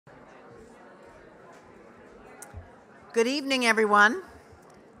Good evening, everyone.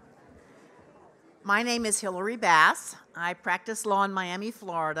 My name is Hillary Bass. I practice law in Miami,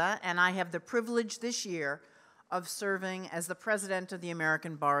 Florida, and I have the privilege this year of serving as the president of the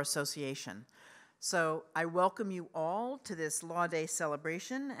American Bar Association. So I welcome you all to this Law Day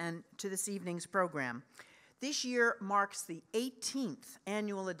celebration and to this evening's program. This year marks the 18th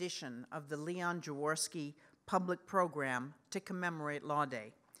annual edition of the Leon Jaworski Public Program to commemorate Law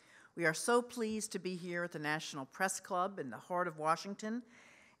Day. We are so pleased to be here at the National Press Club in the heart of Washington,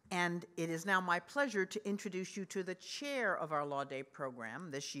 and it is now my pleasure to introduce you to the chair of our Law Day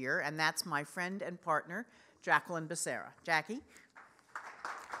program this year, and that's my friend and partner, Jacqueline Becerra. Jackie?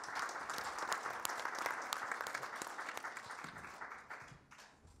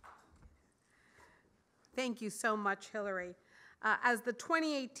 Thank you so much, Hillary. As the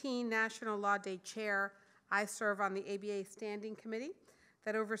 2018 National Law Day Chair, I serve on the ABA Standing Committee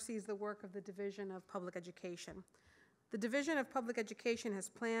that oversees the work of the Division of Public Education. The Division of Public Education has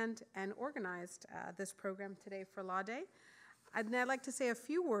planned and organized this program today for Law Day. And I'd like to say a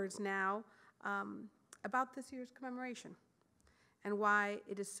few words now about this year's commemoration and why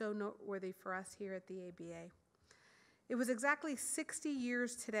it is so noteworthy for us here at the ABA. It was exactly 60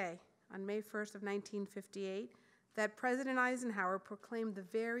 years today, on May 1st of 1958, that President Eisenhower proclaimed the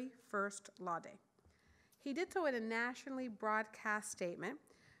very first Law Day. He did so in a nationally broadcast statement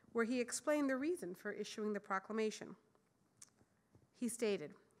where he explained the reason for issuing the proclamation. He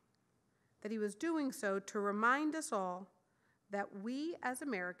stated that he was doing so to remind us all that we as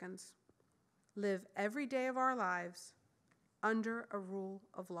Americans live every day of our lives under a rule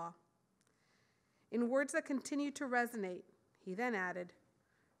of law. In words that continue to resonate, he then added,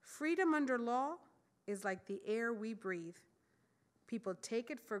 "Freedom under law is like the air we breathe. People take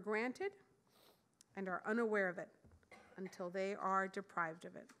it for granted and are unaware of it until they are deprived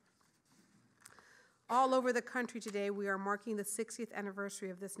of it." All over the country today, we are marking the 60th anniversary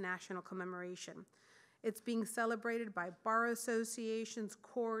of this national commemoration. It's being celebrated by bar associations,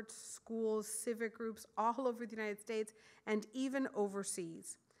 courts, schools, civic groups all over the United States and even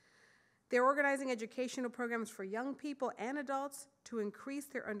overseas. They're organizing educational programs for young people and adults to increase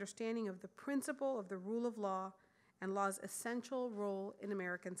their understanding of the principle of the rule of law and law's essential role in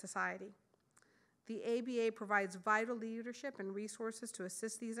American society. The ABA provides vital leadership and resources to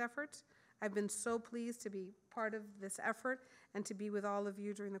assist these efforts. I've been so pleased to be part of this effort and to be with all of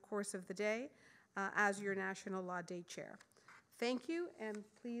you during the course of the day as your National Law Day Chair. Thank you, and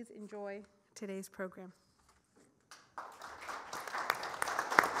please enjoy today's program.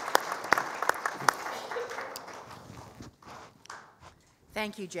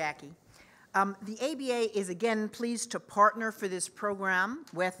 Thank you, Jackie. The ABA is again pleased to partner for this program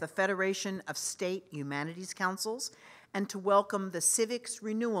with the Federation of State Humanities Councils and to welcome the Civics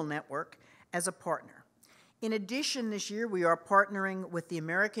Renewal Network as a partner. In addition, this year we are partnering with the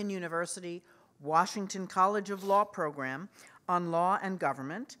American University Washington College of Law program on law and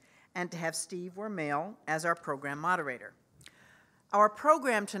government, and to have Steve Wormale as our program moderator. Our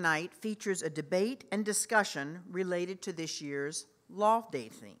program tonight features a debate and discussion related to this year's Law Day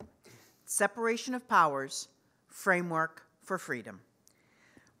theme: separation of powers, framework for freedom.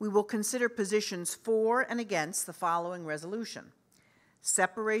 We will consider positions for and against the following resolution.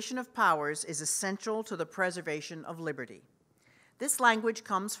 Separation of powers is essential to the preservation of liberty. This language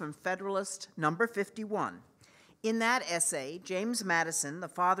comes from Federalist number 51. In that essay, James Madison, the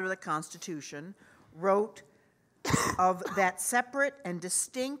father of the Constitution, wrote of that separate and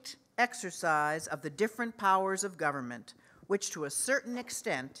distinct exercise of the different powers of government, which to a certain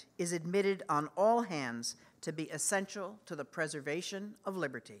extent is admitted on all hands to be essential to the preservation of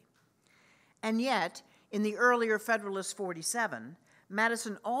liberty. And yet, in the earlier Federalist 47,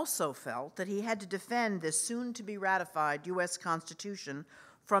 Madison also felt that he had to defend this soon-to-be-ratified U.S. Constitution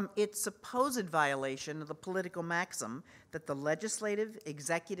from its supposed violation of the political maxim that the legislative,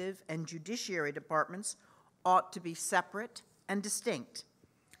 executive, and judiciary departments ought to be separate and distinct.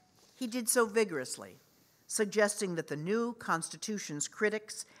 He did so vigorously, suggesting that the new Constitution's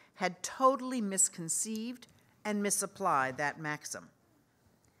critics had totally misconceived and misapplied that maxim.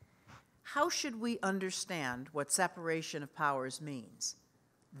 How should we understand what separation of powers means,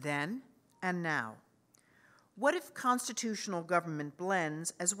 then and now? What if constitutional government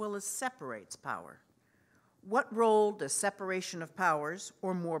blends as well as separates power? What role does separation of powers,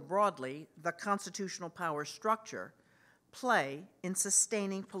 or more broadly, the constitutional power structure, play in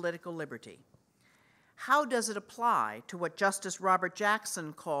sustaining political liberty? How does it apply to what Justice Robert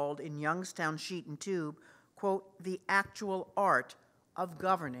Jackson called in Youngstown Sheet and Tube, quote, the actual art of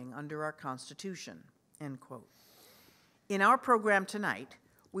governing under our Constitution, end quote. In our program tonight,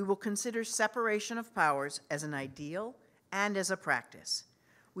 we will consider separation of powers as an ideal and as a practice.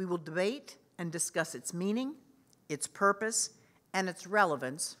 We will debate and discuss its meaning, its purpose, and its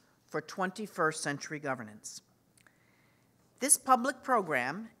relevance for 21st century governance. This public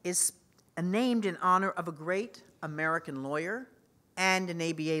program is named in honor of a great American lawyer and an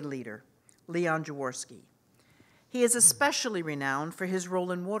ABA leader, Leon Jaworski. He is especially renowned for his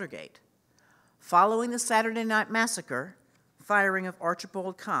role in Watergate. Following the Saturday Night Massacre, firing of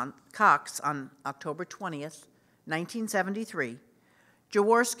Archibald Cox on October 20th, 1973,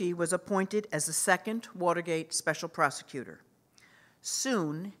 Jaworski was appointed as the second Watergate special prosecutor.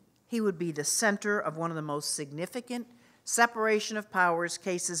 Soon, he would be the center of one of the most significant separation of powers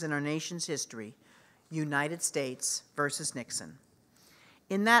cases in our nation's history, United States versus Nixon.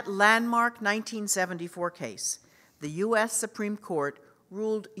 In that landmark 1974 case, the U.S. Supreme Court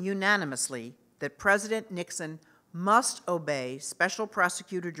ruled unanimously that President Nixon must obey Special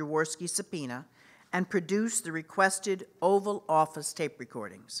Prosecutor Jaworski's subpoena and produce the requested Oval Office tape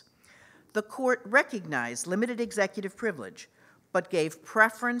recordings. The court recognized limited executive privilege, but gave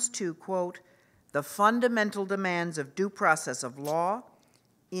preference to, quote, the fundamental demands of due process of law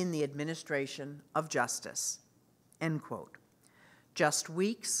in the administration of justice, end quote. Just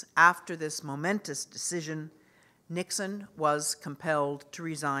weeks after this momentous decision, Nixon was compelled to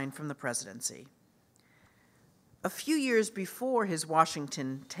resign from the presidency. A few years before his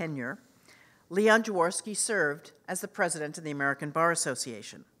Washington tenure, Leon Jaworski served as the president of the American Bar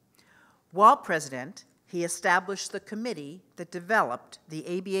Association. While president, he established the committee that developed the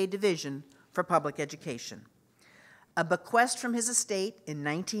ABA Division for Public Education. A bequest from his estate in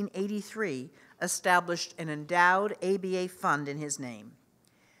 1983 established an endowed ABA fund in his name.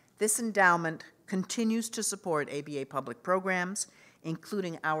 This endowment continues to support ABA public programs,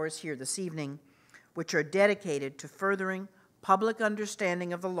 including ours here this evening, which are dedicated to furthering public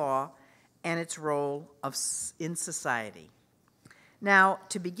understanding of the law and its role in society. Now,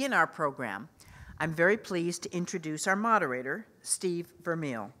 to begin our program, I'm very pleased to introduce our moderator, Steve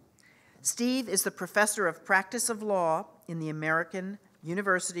Vermeil. Steve is the professor of practice of law in the American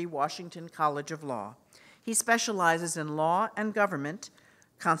University Washington College of Law. He specializes in law and government,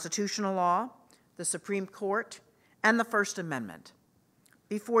 constitutional law, the Supreme Court, and the First Amendment.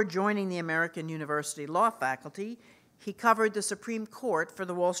 Before joining the American University Law faculty, he covered the Supreme Court for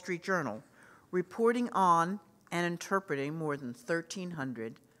the Wall Street Journal, reporting on and interpreting more than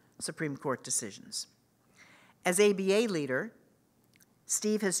 1,300 Supreme Court decisions. As ABA leader,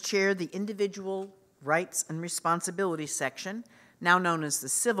 Steve has chaired the Individual Rights and Responsibilities section, now known as the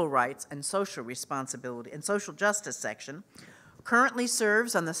Civil Rights and Social Responsibility and Social Justice section, currently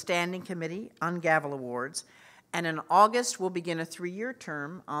serves on the Standing Committee on Gavel Awards, and in August will begin a 3-year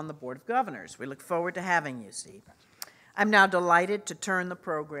term on the Board of Governors. We look forward to having you, Steve. I'm now delighted to turn the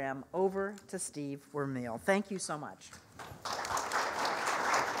program over to Steve Vermeil. Thank you so much.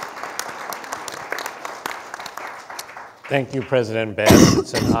 Thank you, President Bass.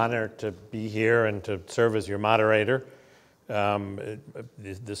 It's an honor to be here and to serve as your moderator.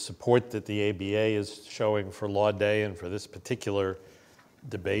 The support that the ABA is showing for Law Day and for this particular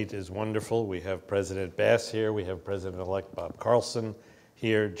debate is wonderful. We have President Bass here. We have President-elect Bob Carlson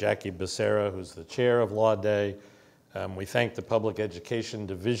here, Jackie Becerra, who's the chair of Law Day. We thank the Public Education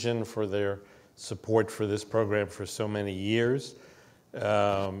Division for their support for this program for so many years,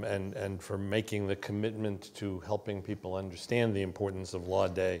 and for making the commitment to helping people understand the importance of Law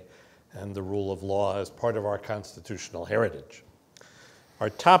Day and the rule of law as part of our constitutional heritage. Our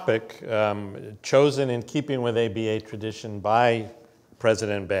topic, chosen in keeping with ABA tradition by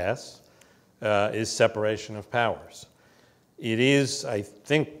President Bass, is separation of powers. It is, I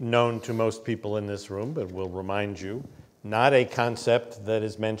think, known to most people in this room, but we'll remind you, not a concept that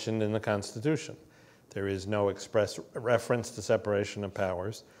is mentioned in the Constitution. There is no express reference to separation of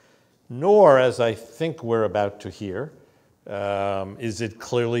powers, nor, as I think we're about to hear, is it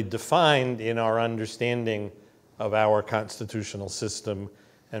clearly defined in our understanding of our constitutional system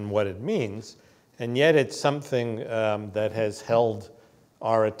and what it means. And yet it's something that has held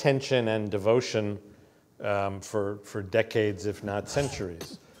our attention and devotion for decades, if not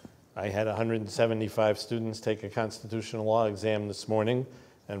centuries. I had 175 students take a constitutional law exam this morning,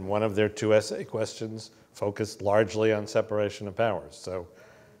 and one of their 2 essay questions focused largely on separation of powers. So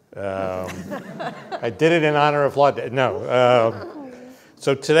I did it in honor of Law Day. No.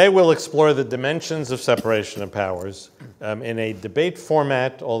 So today we'll explore the dimensions of separation of powers in a debate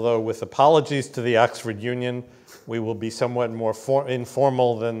format, although with apologies to the Oxford Union, we will be somewhat more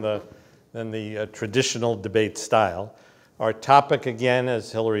informal than the traditional debate style. Our topic, again,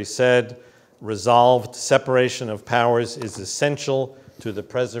 as Hillary said, resolved separation of powers is essential to the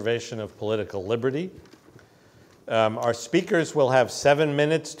preservation of political liberty. Our speakers will have 7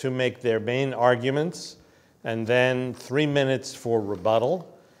 minutes to make their main arguments, and then 3 minutes for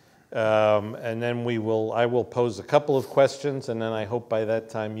rebuttal. And then I will pose a couple of questions, and then I hope by that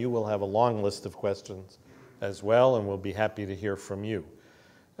time you will have a long list of questions as well, and we'll be happy to hear from you.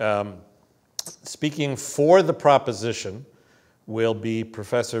 Speaking for the proposition will be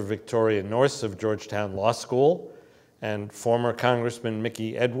Professor Victoria Norse of Georgetown Law School and former Congressman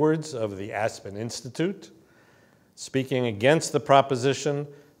Mickey Edwards of the Aspen Institute. Speaking against the proposition,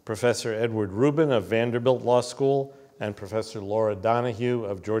 Professor Edward Rubin of Vanderbilt Law School and Professor Laura Donahue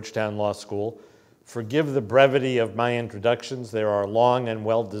of Georgetown Law School. Forgive the brevity of my introductions. There are long and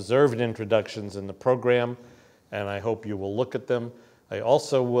well-deserved introductions in the program, and I hope you will look at them. I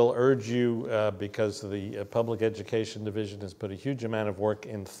also will urge you, because the Public Education Division has put a huge amount of work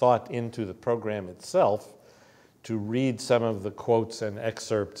and thought into the program itself, to read some of the quotes and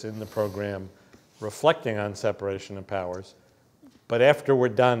excerpts in the program reflecting on separation of powers. But after we're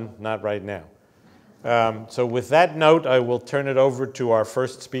done, not right now. So with that note, I will turn it over to our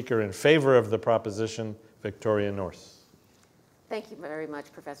first speaker in favor of the proposition, Victoria Norse. Thank you very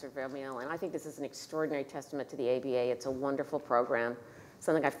much, Professor Vermeil. And I think this is an extraordinary testament to the ABA. It's a wonderful program,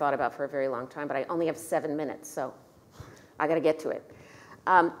 something I've thought about for a very long time, but I only have 7 minutes, so I got to get to it.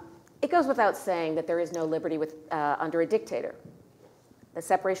 It goes without saying that there is no liberty under a dictator. The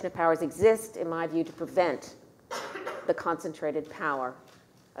separation of powers exists, in my view, to prevent the concentrated power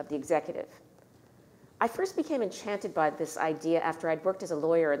of the executive. I first became enchanted by this idea after I'd worked as a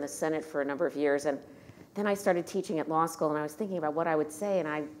lawyer in the Senate for a number of years, and then I started teaching at law school, and I was thinking about what I would say, and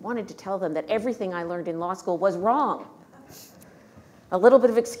I wanted to tell them that everything I learned in law school was wrong. A little bit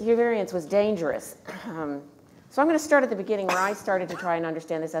of experience was dangerous. So I'm going to start at the beginning where I started to try and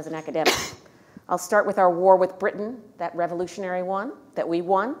understand this as an academic. I'll start with our war with Britain, that revolutionary one that we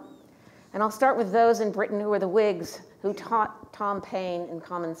won. And I'll start with those in Britain who were the Whigs who taught Tom Paine in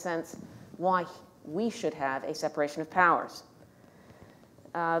Common Sense why we should have a separation of powers.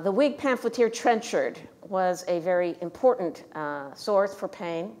 The Whig pamphleteer Trenchard was a very important source for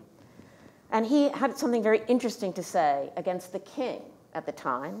Paine. And he had something very interesting to say against the king at the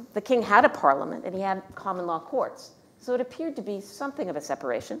time. The king had a parliament and he had common law courts. So it appeared to be something of a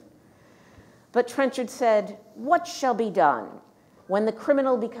separation. But Trenchard said, "What shall be done when the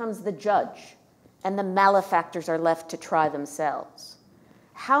criminal becomes the judge and the malefactors are left to try themselves?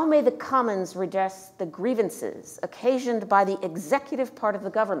 How may the commons redress the grievances occasioned by the executive part of the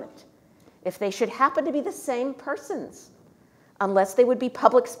government if they should happen to be the same persons, unless they would be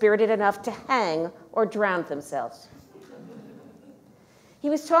public-spirited enough to hang or drown themselves?" He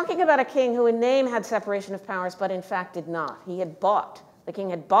was talking about a king who in name had separation of powers, but in fact did not. The king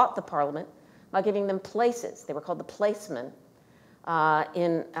had bought the parliament by giving them places. They were called the placemen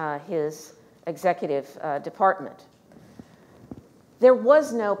in his executive department. There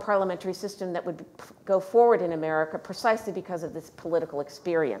was no parliamentary system that would go forward in America precisely because of this political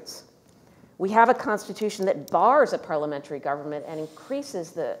experience. We have a constitution that bars a parliamentary government and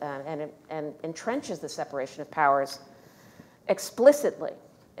increases and entrenches the separation of powers explicitly.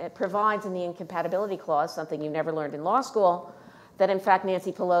 It provides in the incompatibility clause, something you never learned in law school, that in fact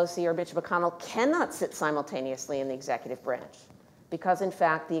Nancy Pelosi or Mitch McConnell cannot sit simultaneously in the executive branch, because in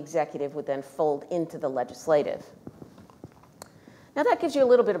fact the executive would then fold into the legislative. Now that gives you a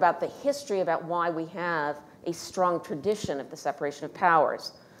little bit about the history about why we have a strong tradition of the separation of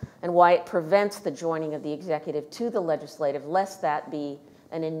powers and why it prevents the joining of the executive to the legislative, lest that be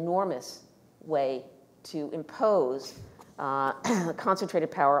an enormous way to impose concentrated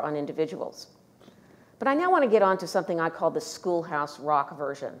power on individuals. But I now want to get on to something I call the schoolhouse rock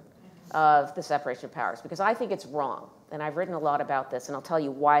version of the separation of powers, because I think it's wrong. And I've written a lot about this, and I'll tell you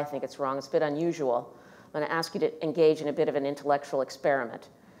why I think it's wrong. It's a bit unusual. I'm going to ask you to engage in a bit of an intellectual experiment.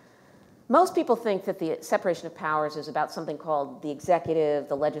 Most people think that the separation of powers is about something called the executive,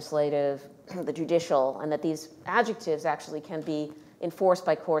 the legislative, the judicial, and that these adjectives actually can be enforced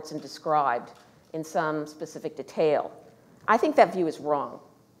by courts and described in some specific detail. I think that view is wrong.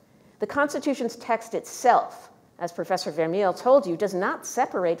 The Constitution's text itself, as Professor Vermeil told you, does not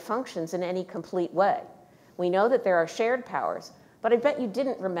separate functions in any complete way. We know that there are shared powers, but I bet you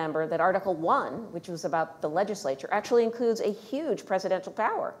didn't remember that Article 1, which was about the legislature, actually includes a huge presidential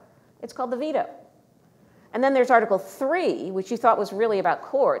power. It's called the veto. And then there's Article 3, which you thought was really about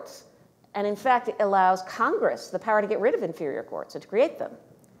courts, and in fact it allows Congress the power to get rid of inferior courts and to create them.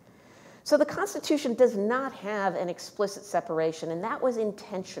 So the Constitution does not have an explicit separation, and that was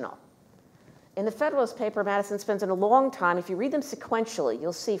intentional. In the Federalist paper, Madison spends a long time, if you read them sequentially,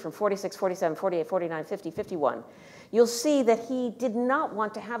 you'll see from 46, 47, 48, 49, 50, 51, you'll see that he did not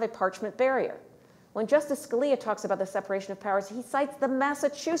want to have a parchment barrier. When Justice Scalia talks about the separation of powers, he cites the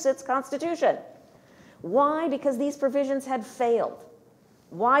Massachusetts Constitution. Why? Because these provisions had failed.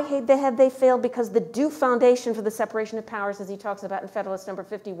 Why had they failed? Because the due foundation for the separation of powers, as he talks about in Federalist Number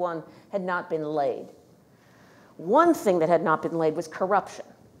 51, had not been laid. One thing that had not been laid was corruption.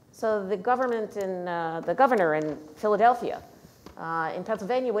 So the governor in Philadelphia, in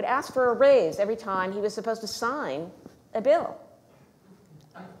Pennsylvania, would ask for a raise every time he was supposed to sign a bill.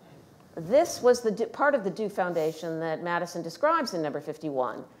 This was the part of the due foundation that Madison describes in Number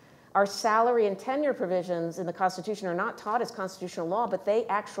 51. Our salary and tenure provisions in the Constitution are not taught as constitutional law, but they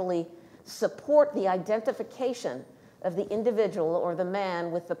actually support the identification of the individual or the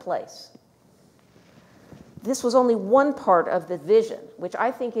man with the place. This was only one part of the vision, which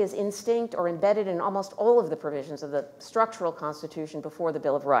I think is instinct or embedded in almost all of the provisions of the structural Constitution before the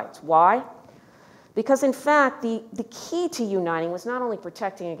Bill of Rights. Why? Because in fact, the key to uniting was not only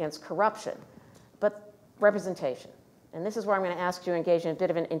protecting against corruption, but representation. And this is where I'm going to ask you to engage in a bit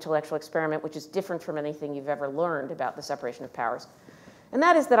of an intellectual experiment, which is different from anything you've ever learned about the separation of powers. And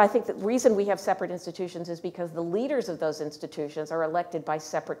that is that I think the reason we have separate institutions is because the leaders of those institutions are elected by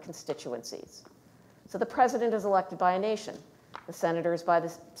separate constituencies. So the president is elected by a nation, the senators by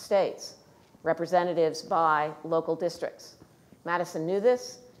the states, representatives by local districts. Madison knew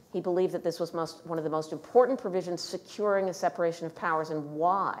this. He believed that this was one of the most important provisions securing a separation of powers. And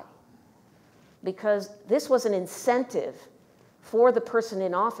why? Because this was an incentive for the person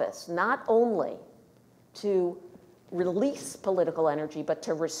in office, not only to release political energy, but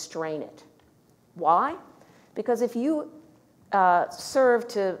to restrain it. Why? Because if you serve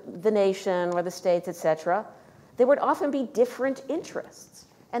to the nation or the states, et cetera, there would often be different interests,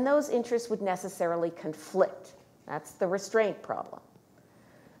 and those interests would necessarily conflict. That's the restraint problem.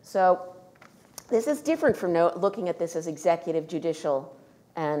 So this is different from looking at this as executive, judicial,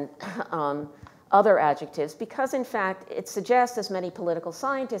 and other adjectives, because in fact it suggests, as many political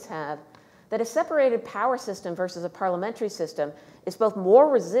scientists have, that a separated power system versus a parliamentary system is both more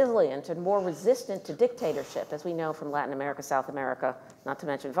resilient and more resistant to dictatorship, as we know from Latin America, South America, not to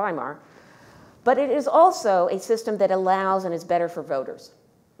mention Weimar. But it is also a system that allows and is better for voters.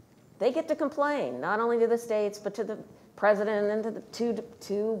 They get to complain, not only to the states, but to the president and to the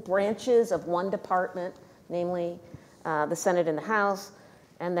two branches of one department, namely the Senate and the House,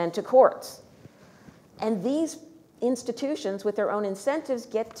 and then to courts. And these institutions, with their own incentives,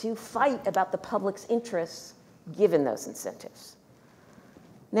 get to fight about the public's interests given those incentives.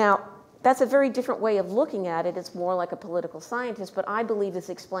 Now, that's a very different way of looking at it. It's more like a political scientist, but I believe this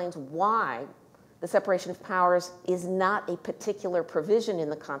explains why the separation of powers is not a particular provision in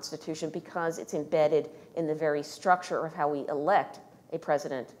the Constitution, because it's embedded in the very structure of how we elect a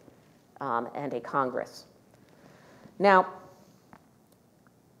president and a Congress. Now,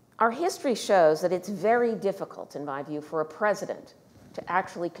 our history shows that it's very difficult, in my view, for a president to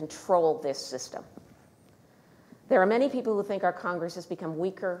actually control this system. There are many people who think our Congress has become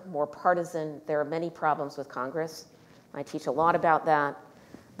weaker, more partisan. There are many problems with Congress. I teach a lot about that.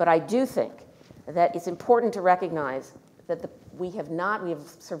 But I do think that it's important to recognize that we have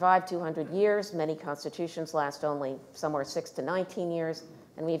survived 200 years. Many constitutions last only somewhere 6 to 19 years.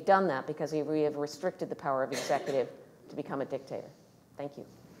 And we've done that because we have restricted the power of executive to become a dictator. Thank you.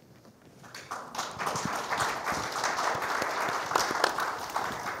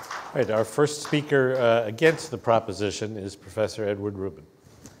 All right, our first speaker against the proposition is Professor Edward Rubin.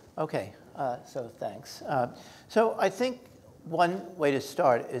 Okay, so thanks. So I think one way to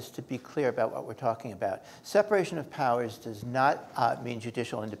start is to be clear about what we're talking about. Separation of powers does not mean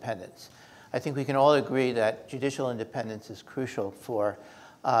judicial independence. I think we can all agree that judicial independence is crucial for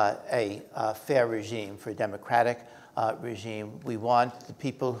a fair regime, for a democratic regime. We want the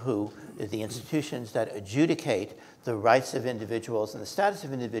people the institutions that adjudicate the rights of individuals and the status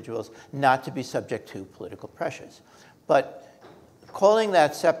of individuals not to be subject to political pressures. But calling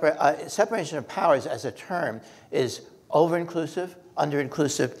that separation of powers as a term is over-inclusive,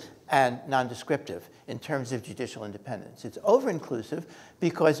 under-inclusive, and non-descriptive in terms of judicial independence. It's over-inclusive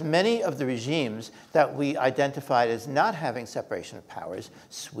because many of the regimes that we identified as not having separation of powers,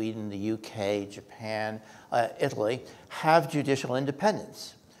 Sweden, the UK, Japan, Italy, have judicial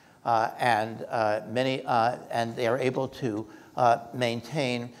independence. And they are able to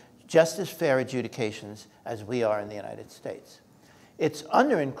maintain just as fair adjudications as we are in the United States. It's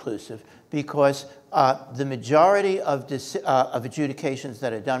under-inclusive because the majority of adjudications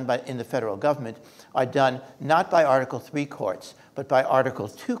that are done in the federal government are done not by Article III courts, but by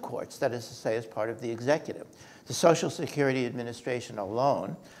Article II courts, that is to say, as part of the executive. The Social Security Administration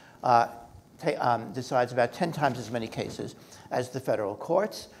alone decides about 10 times as many cases as the federal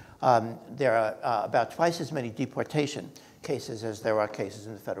courts. There are about twice as many deportation cases as there are cases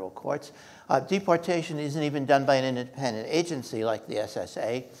in the federal courts. Deportation isn't even done by an independent agency like the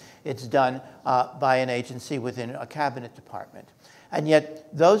SSA. It's done by an agency within a cabinet department. And yet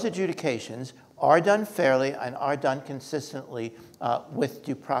those adjudications are done fairly and are done consistently with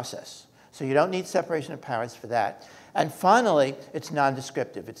due process. So you don't need separation of powers for that. And finally, it's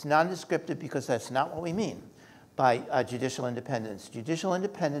non-descriptive. It's non-descriptive because that's not what we mean by judicial independence. Judicial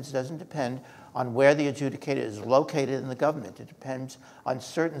independence doesn't depend on where the adjudicator is located in the government. It depends on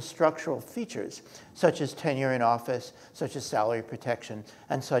certain structural features, such as tenure in office, such as salary protection,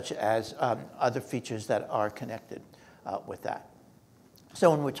 and such as other features that are connected with that.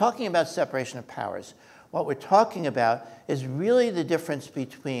 So when we're talking about separation of powers, what we're talking about is really the difference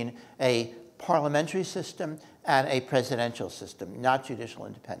between a parliamentary system and a presidential system, not judicial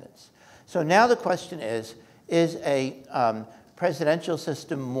independence. So now the question is a presidential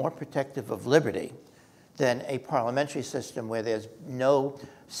system more protective of liberty than a parliamentary system where there's no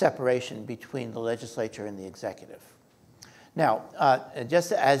separation between the legislature and the executive? Now,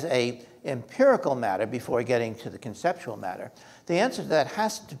 just as an empirical matter, before getting to the conceptual matter, the answer to that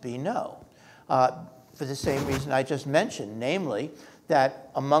has to be no, for the same reason I just mentioned, namely that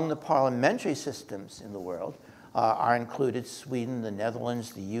among the parliamentary systems in the world are included Sweden, the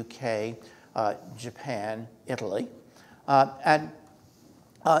Netherlands, the UK, Japan, Italy. And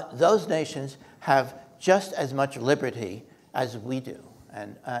those nations have just as much liberty as we do.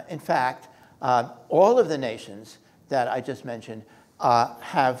 And in fact, all of the nations that I just mentioned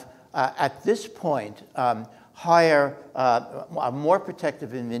have, at this point, are more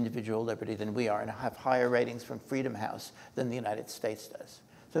protective of individual liberty than we are and have higher ratings from Freedom House than the United States does.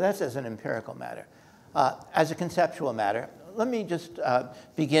 So that's as an empirical matter. As a conceptual matter, let me just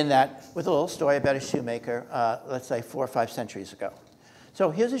begin that with a little story about a shoemaker, let's say 4 or 5 centuries ago. So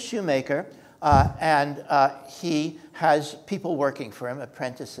here's a shoemaker, and he has people working for him,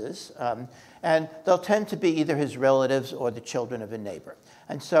 apprentices, and they'll tend to be either his relatives or the children of a neighbor.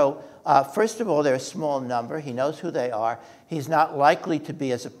 And so, first of all, they're a small number. He knows who they are. He's not likely to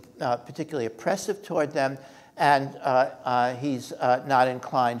be as particularly oppressive toward them, and he's not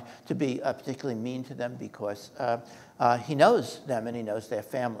inclined to be particularly mean to them because he knows them and he knows their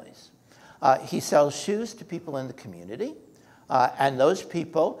families. He sells shoes to people in the community, and those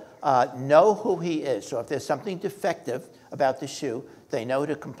people know who he is. So if there's something defective about the shoe, they know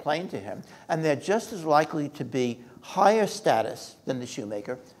to complain to him, and they're just as likely to be higher status than the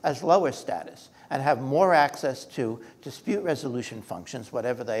shoemaker as lower status, and have more access to dispute resolution functions,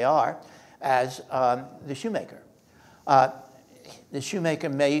 whatever they are, as the shoemaker. The shoemaker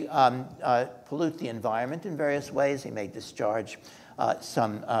may pollute the environment in various ways. He may discharge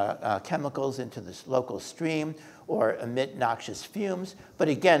some chemicals into this local stream or emit noxious fumes. But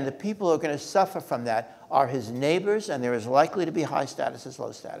again, the people who are going to suffer from that are his neighbors, and there is likely to be high status as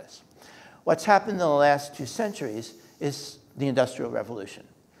low status. What's happened in the last 2 centuries is the Industrial Revolution.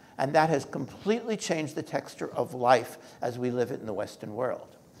 And that has completely changed the texture of life as we live it in the Western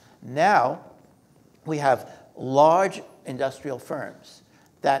world. Now, we have large industrial firms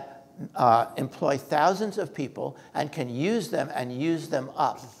that employ thousands of people and can use them and use them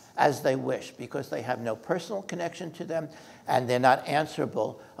up as they wish because they have no personal connection to them and they're not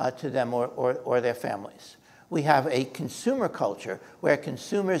answerable to them or their families. We have a consumer culture where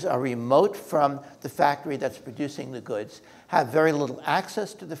consumers are remote from the factory that's producing the goods, have very little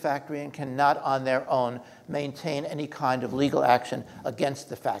access to the factory, and cannot on their own maintain any kind of legal action against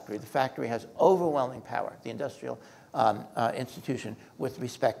the factory. The factory has overwhelming power, the industrial institution, with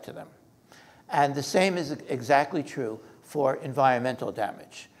respect to them. And the same is exactly true for environmental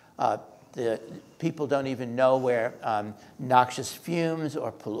damage. The people don't even know where noxious fumes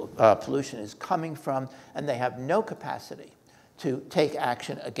or pollution is coming from, and they have no capacity to take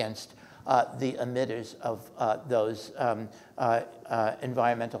action against the emitters of those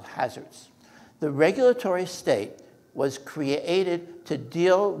environmental hazards. The regulatory state was created to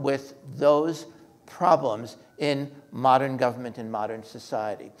deal with those problems in modern government and modern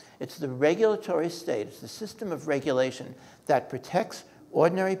society. It's the regulatory state, it's the system of regulation that protects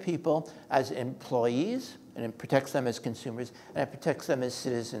ordinary people as employees, and it protects them as consumers, and it protects them as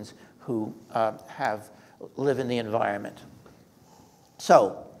citizens who live in the environment.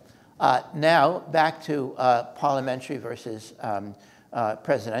 So now back to parliamentary versus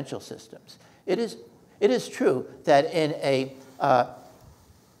presidential systems. It is true that in a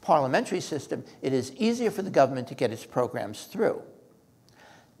parliamentary system, it is easier for the government to get its programs through.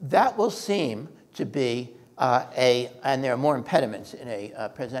 That will seem to be and there are more impediments in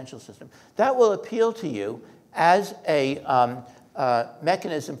a presidential system. That will appeal to you as a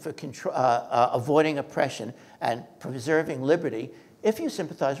mechanism for avoiding oppression and preserving liberty if you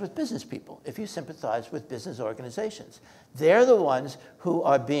sympathize with business people, if you sympathize with business organizations. They're the ones who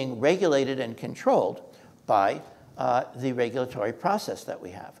are being regulated and controlled by the regulatory process that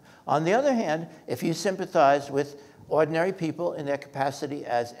we have. On the other hand, if you sympathize with ordinary people in their capacity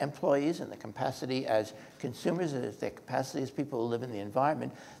as employees, in their capacity as consumers, in their capacity as people who live in the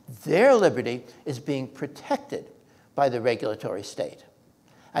environment, their liberty is being protected by the regulatory state.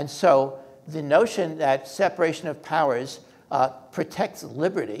 And so the notion that separation of powers protects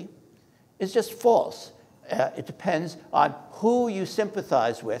liberty is just false. It depends on who you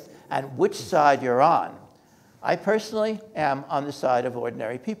sympathize with and which side you're on. I personally am on the side of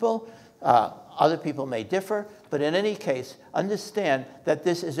ordinary people. Other people may differ, but in any case, understand that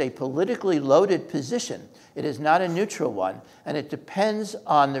this is a politically loaded position. It is not a neutral one, and it depends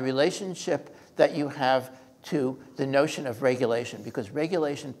on the relationship that you have to the notion of regulation, because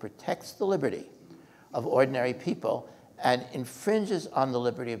regulation protects the liberty of ordinary people and infringes on the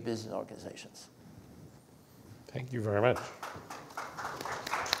liberty of business organizations. Thank you very much.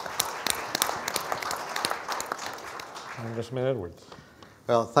 Congressman Edwards.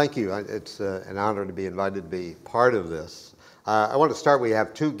 Well, thank you. It's an honor to be invited to be part of this. I want to start, we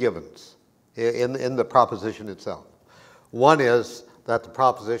have two givens in the proposition itself. One is that the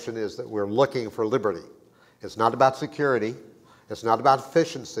proposition is that we're looking for liberty. It's not about security. It's not about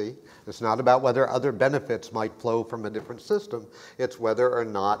efficiency. It's not about whether other benefits might flow from a different system. It's whether or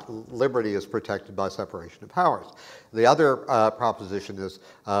not liberty is protected by separation of powers. The other proposition is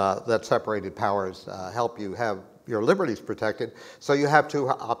that separated powers help you have your liberties protected. So you have two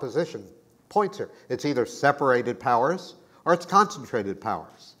opposition points here. It's either separated powers or it's concentrated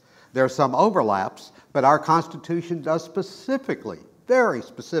powers. There are some overlaps, but our Constitution does specifically, very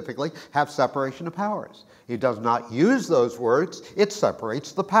specifically, have separation of powers. It does not use those words. It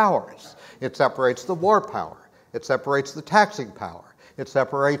separates the powers. It separates the war power. It separates the taxing power. It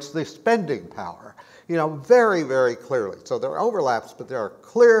separates the spending power, very, very clearly. So there are overlaps, but there are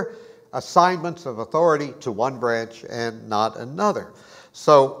clear assignments of authority to one branch and not another.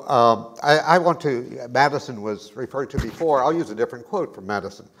 So I want to, Madison was referred to before. I'll use a different quote from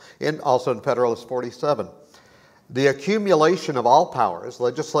Madison, also in Federalist 47. The accumulation of all powers,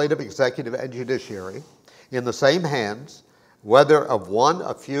 legislative, executive, and judiciary, in the same hands, whether of one,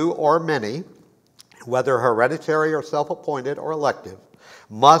 a few, or many, whether hereditary or self-appointed or elective,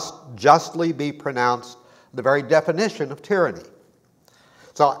 must justly be pronounced the very definition of tyranny.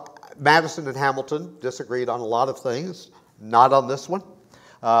 So Madison and Hamilton disagreed on a lot of things, not on this one.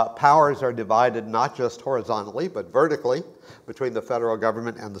 Powers are divided not just horizontally, but vertically between the federal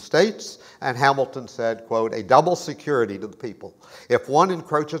government and the states. And Hamilton said, quote, a double security to the people. If one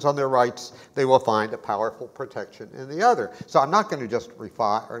encroaches on their rights, they will find a powerful protection in the other. So I'm not going to just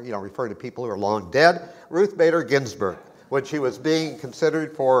refer to people who are long dead. Ruth Bader Ginsburg, when she was being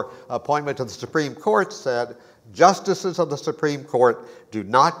considered for appointment to the Supreme Court, said, justices of the Supreme Court do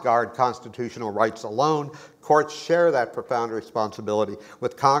not guard constitutional rights alone. Courts share that profound responsibility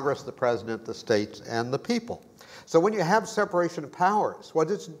with Congress, the President, the states, and the people. So when you have separation of powers, what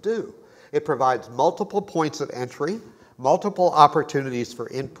does it do? It provides multiple points of entry, multiple opportunities for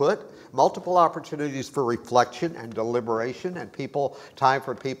input, multiple opportunities for reflection and deliberation, and time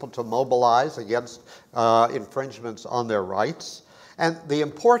for people to mobilize against infringements on their rights. And the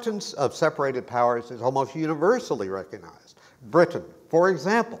importance of separated powers is almost universally recognized. Britain, for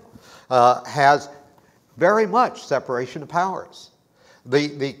example, has very much separation of powers.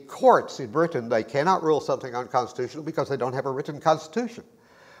 The courts in Britain, they cannot rule something unconstitutional because they don't have a written constitution.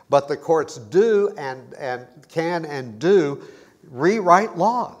 But the courts do and can and do rewrite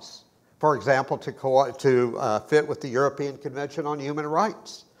laws, for example, to fit with the European Convention on Human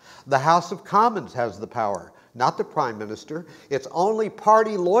Rights. The House of Commons has the power, not the Prime Minister. It's only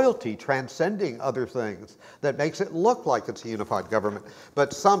party loyalty transcending other things that makes it look like it's a unified government.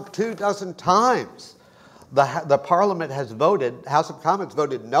 But some 24 times the Parliament has voted, House of Commons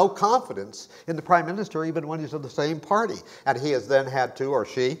voted no confidence in the Prime Minister even when he's of the same party. And he has then had to, or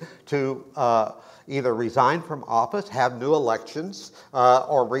she, to either resign from office, have new elections,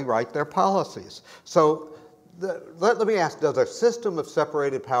 or rewrite their policies. So let me ask, does a system of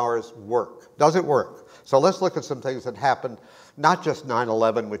separated powers work? Does it work? So let's look at some things that happened, not just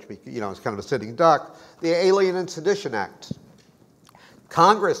 9/11, which is kind of a sitting duck, the Alien and Sedition Acts.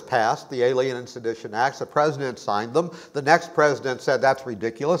 Congress passed the Alien and Sedition Acts. The president signed them. The next president said that's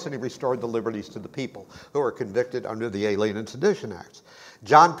ridiculous, and he restored the liberties to the people who were convicted under the Alien and Sedition Acts.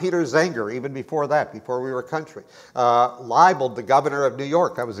 John Peter Zenger, even before that, before we were a country, libeled the governor of New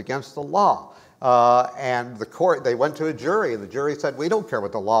York. That was against the law. And the court, they went to a jury, and the jury said, we don't care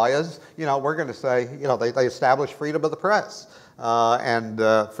what the law is. We're going to say, they established freedom of the press and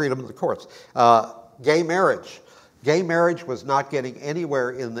freedom of the courts. Gay marriage. Gay marriage was not getting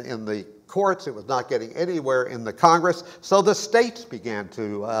anywhere in the courts. It was not getting anywhere in the Congress. So the states began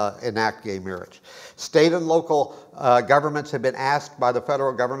to enact gay marriage. State and local governments have been asked by the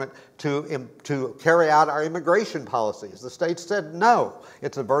federal government to carry out our immigration policies. The states said no.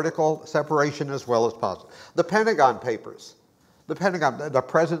 It's a vertical separation as well as possible. The Pentagon Papers. The Pentagon, the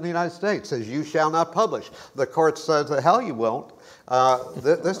President of the United States says, you shall not publish. The court says, the hell you won't.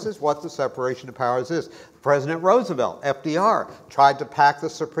 This is what the separation of powers is. President Roosevelt, FDR, tried to pack the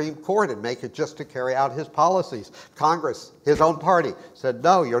Supreme Court and make it just to carry out his policies. Congress, his own party, said,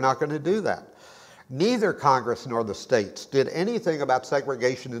 no, you're not going to do that. Neither Congress nor the states did anything about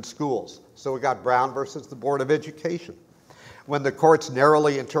segregation in schools. So we got Brown versus the Board of Education. When the courts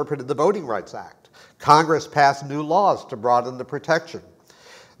narrowly interpreted the Voting Rights Act, Congress passed new laws to broaden the protection.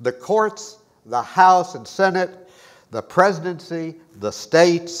 The courts, the House and Senate, the presidency, the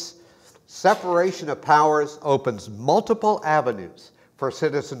states, separation of powers opens multiple avenues for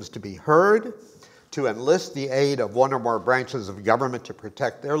citizens to be heard, to enlist the aid of one or more branches of government to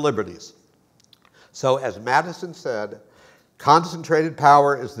protect their liberties. So as Madison said, concentrated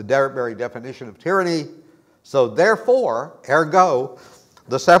power is the very definition of tyranny. So therefore, ergo,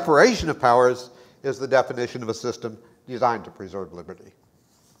 the separation of powers is the definition of a system designed to preserve liberty.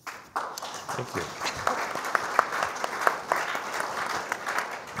 Thank you.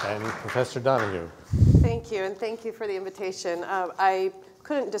 And Professor Donahue. Thank you, and thank you for the invitation. I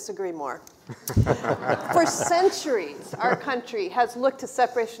couldn't disagree more. For centuries, our country has looked to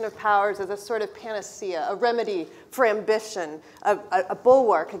separation of powers as a sort of panacea, a remedy for ambition, a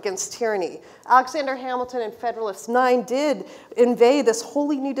bulwark against tyranny. Alexander Hamilton in Federalist 9 did invade this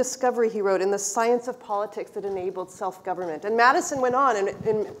wholly new discovery, he wrote, in the science of politics that enabled self-government. And Madison went on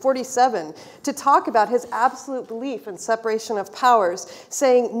in 47 to talk about his absolute belief in separation of powers,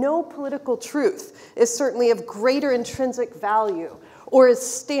 saying no political truth is certainly of greater intrinsic value or is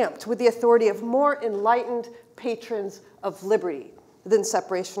stamped with the authority of more enlightened patrons of liberty than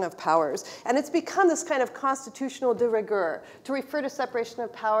separation of powers. And it's become this kind of constitutional de rigueur to refer to separation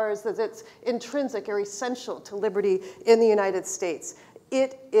of powers as it's intrinsic or essential to liberty in the United States.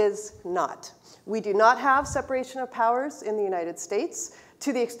 It is not. We do not have separation of powers in the United States.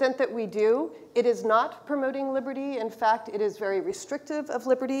 To the extent that we do, it is not promoting liberty. In fact, it is very restrictive of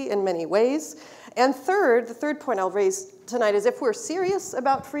liberty in many ways. And third, the third point I'll raise tonight is if we're serious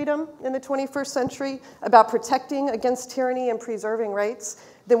about freedom in the 21st century, about protecting against tyranny and preserving rights,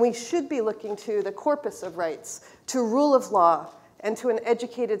 then we should be looking to the corpus of rights, to rule of law, and to an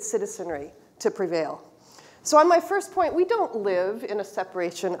educated citizenry to prevail. So on my first point, we don't live in a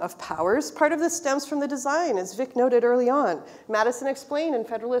separation of powers. Part of this stems from the design, as Vic noted early on. Madison explained in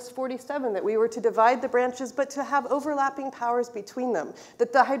Federalist 47 that we were to divide the branches, but to have overlapping powers between them,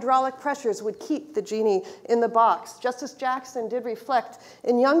 that the hydraulic pressures would keep the genie in the box. Justice Jackson did reflect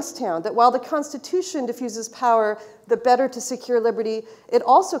in Youngstown that while the Constitution diffuses power the better to secure liberty, it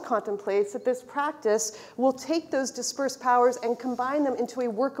also contemplates that this practice will take those dispersed powers and combine them into a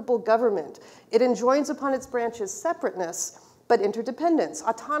workable government. It enjoins upon its branches separateness, but interdependence,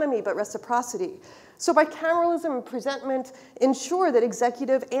 autonomy, but reciprocity. So bicameralism and presentment ensure that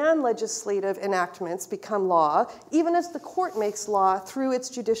executive and legislative enactments become law, even as the court makes law through its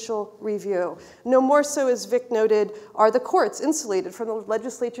judicial review. No more so, as Vic noted, are the courts insulated from the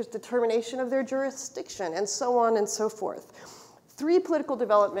legislature's determination of their jurisdiction, and so on and so forth. 3 political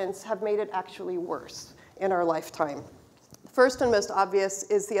developments have made it actually worse in our lifetime. First and most obvious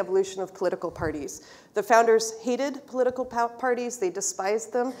is the evolution of political parties. The founders hated political parties, they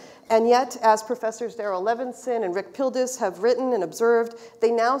despised them, and yet, as Professors Darrell Levinson and Rick Pildes have written and observed,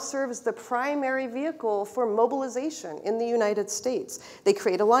 they now serve as the primary vehicle for mobilization in the United States. They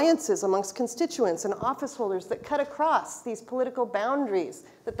create alliances amongst constituents and office holders that cut across these political boundaries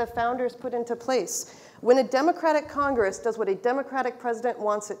that the founders put into place. When a Democratic Congress does what a Democratic president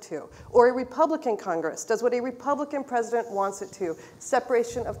wants it to, or a Republican Congress does what a Republican president wants it to,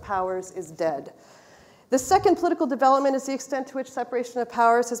 separation of powers is dead. The second political development is the extent to which separation of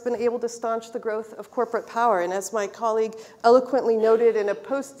powers has been able to staunch the growth of corporate power. And as my colleague eloquently noted, in a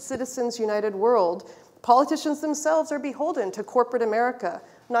post-Citizens United world, politicians themselves are beholden to corporate America,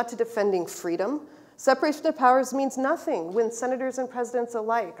 not to defending freedom. Separation of powers means nothing when senators and presidents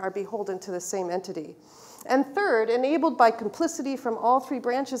alike are beholden to the same entity. And third, enabled by complicity from all 3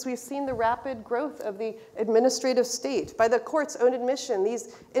 branches, we've seen the rapid growth of the administrative state. By the court's own admission,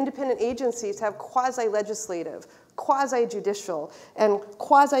 these independent agencies have quasi-legislative, quasi-judicial and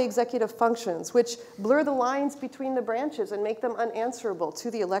quasi-executive functions, which blur the lines between the branches and make them unanswerable to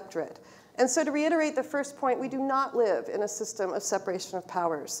the electorate. And so to reiterate the first point, we do not live in a system of separation of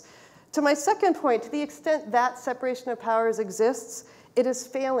powers. To my second point, to the extent that separation of powers exists, it is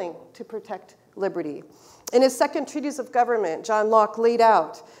failing to protect liberty. In his second treatise of government, John Locke laid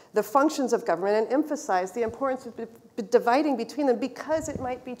out the functions of government and emphasized the importance of dividing between them because it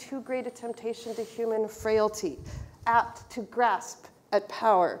might be too great a temptation to human frailty, apt to grasp at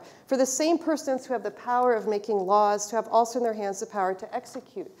power. For the same persons who have the power of making laws to have also in their hands the power to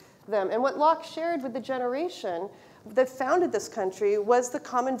execute them. And what Locke shared with the generation that founded this country was the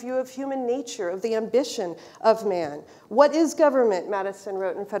common view of human nature, of the ambition of man. What is government, Madison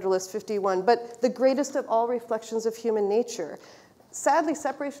wrote in Federalist 51, but the greatest of all reflections of human nature? Sadly,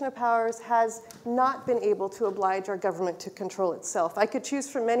 separation of powers has not been able to oblige our government to control itself. I could choose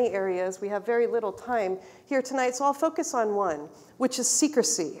from many areas. We have very little time here tonight, so I'll focus on one, which is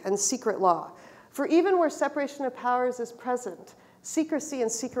secrecy and secret law. For even where separation of powers is present, secrecy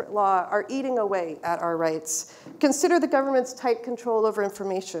and secret law are eating away at our rights. Consider the government's tight control over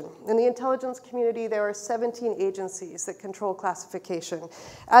information. In the intelligence community, there are 17 agencies that control classification.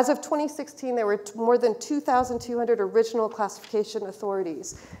 As of 2016, there were more than 2,200 original classification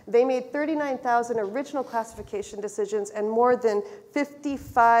authorities. They made 39,000 original classification decisions and more than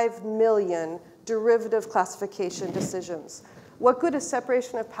 55 million derivative classification decisions. What good is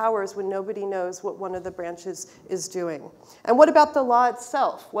separation of powers when nobody knows what one of the branches is doing? And what about the law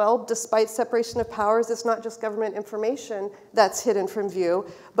itself? Well, despite separation of powers, it's not just government information that's hidden from view,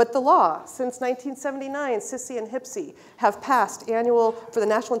 but the law. Since 1979, SISI and HPSI have passed for the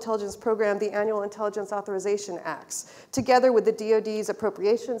National Intelligence Program, the Annual Intelligence Authorization Acts. Together with the DoD's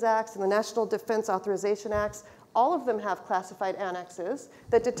Appropriations Acts and the National Defense Authorization Acts, all of them have classified annexes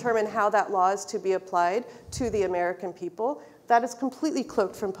that determine how that law is to be applied to the American people. That is completely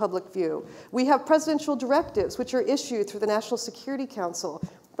cloaked from public view. We have presidential directives, which are issued through the National Security Council.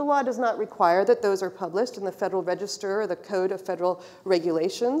 The law does not require that those are published in the Federal Register or the Code of Federal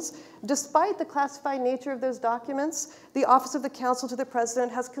Regulations. Despite the classified nature of those documents, the Office of the Counsel to the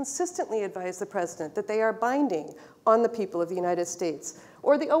President has consistently advised the President that they are binding on the people of the United States.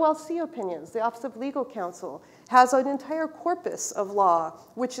 Or the OLC opinions, the Office of Legal Counsel, has an entire corpus of law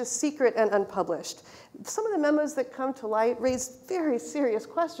which is secret and unpublished. Some of the memos that come to light raise very serious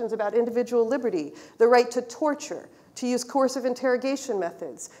questions about individual liberty, the right to torture, to use coercive interrogation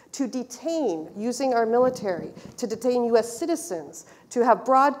methods, to detain using our military, to detain US citizens, to have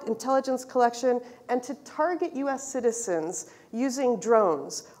broad intelligence collection, and to target US citizens using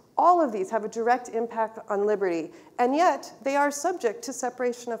drones. All of these have a direct impact on liberty, and yet they are subject to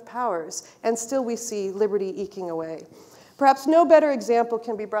separation of powers, and still we see liberty eking away. Perhaps no better example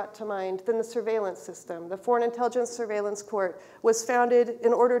can be brought to mind than the surveillance system. The Foreign Intelligence Surveillance Court was founded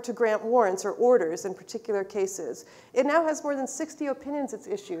in order to grant warrants or orders in particular cases. It now has more than 60 opinions it's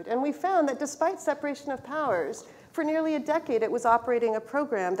issued, and we found that despite separation of powers, for nearly a decade it was operating a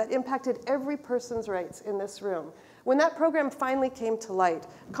program that impacted every person's rights in this room. When that program finally came to light,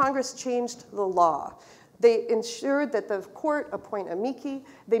 Congress changed the law. They ensured that the court appoint amici.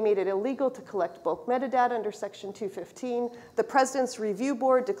 They made it illegal to collect bulk metadata under Section 215. The President's Review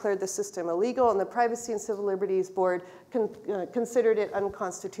Board declared the system illegal, and the Privacy and Civil Liberties Board considered it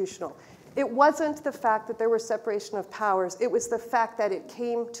unconstitutional. It wasn't the fact that there was separation of powers. It was the fact that it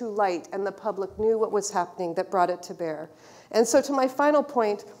came to light and the public knew what was happening that brought it to bear. And so to my final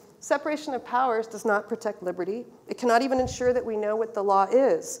point, separation of powers does not protect liberty. It cannot even ensure that we know what the law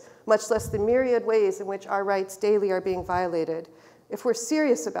is, much less the myriad ways in which our rights daily are being violated. If we're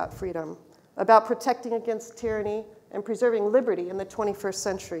serious about freedom, about protecting against tyranny and preserving liberty in the 21st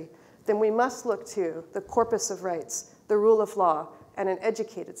century, then we must look to the corpus of rights, the rule of law, and an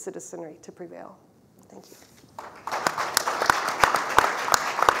educated citizenry to prevail. Thank you.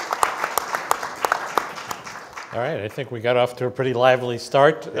 All right, I think we got off to a pretty lively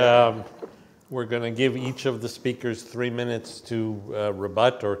start. We're going to give each of the speakers 3 minutes to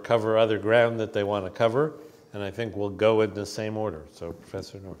rebut or cover other ground that they want to cover, and I think we'll go in the same order. So,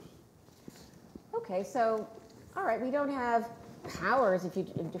 Professor North. Okay, so, all right, we don't have powers. If you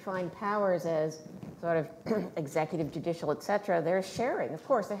define powers as sort of executive, judicial, et cetera, there's sharing. Of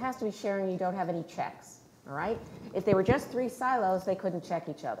course, there has to be sharing. You don't have any checks, all right? If they were just 3 silos, they couldn't check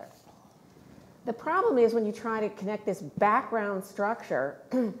each other. The problem is when you try to connect this background structure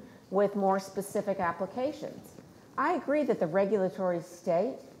with more specific applications. I agree that the regulatory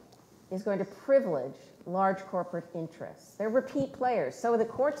state is going to privilege large corporate interests. They're repeat players. So the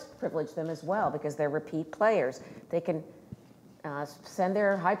courts privilege them as well because they're repeat players. They can send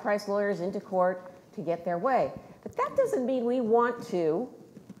their high-priced lawyers into court to get their way. But that doesn't mean we want to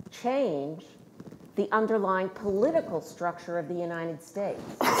change the underlying political structure of the United States.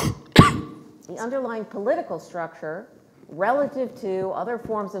 The underlying political structure, relative to other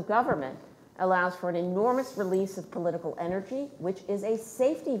forms of government, allows for an enormous release of political energy, which is a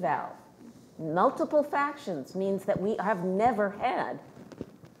safety valve. Multiple factions means that we have never had,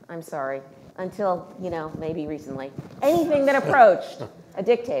 I'm sorry, until, maybe recently, anything that approached a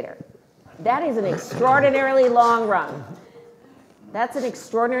dictator. That is an extraordinarily long run. That's an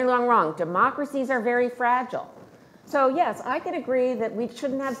extraordinarily long run. Democracies are very fragile. So yes, I could agree that we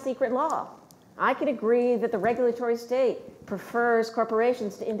shouldn't have secret law. I could agree that the regulatory state prefers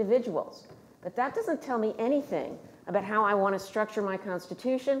corporations to individuals. But that doesn't tell me anything about how I want to structure my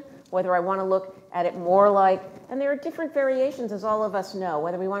Constitution, whether I want to look at it more like, and there are different variations, as all of us know,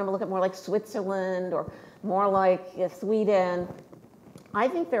 whether we want to look at more like Switzerland or more like Sweden. I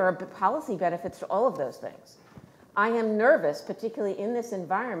think there are policy benefits to all of those things. I am nervous, particularly in this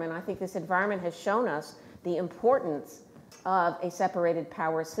environment. I think this environment has shown us the importance of a separated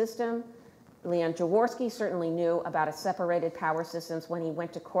power system. Leon Jaworski certainly knew about a separated power system when he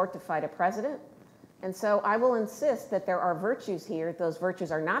went to court to fight a president. And so I will insist that there are virtues here. Those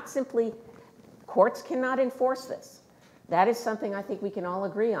virtues are not simply, courts cannot enforce this. That is something I think we can all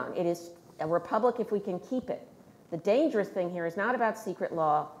agree on. It is a republic if we can keep it. The dangerous thing here is not about secret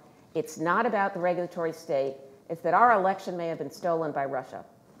law. It's not about the regulatory state. It's that our election may have been stolen by Russia.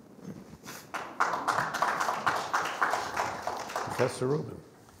 Professor Rubin.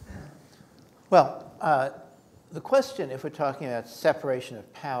 Well, the question, if we're talking about separation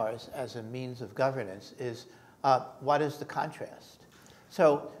of powers as a means of governance, is what is the contrast?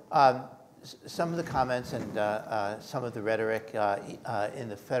 So some of the comments and some of the rhetoric in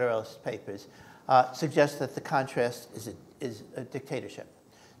the Federalist Papers suggest that the contrast is a dictatorship.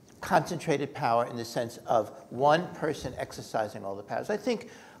 Concentrated power in the sense of one person exercising all the powers. I think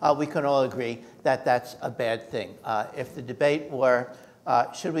we can all agree that that's a bad thing. If the debate were,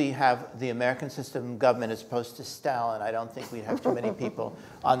 should we have the American system of government as opposed to Stalin, I don't think we'd have too many people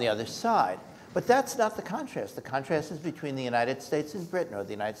on the other side. But that's not the contrast. The contrast is between the United States and Britain, or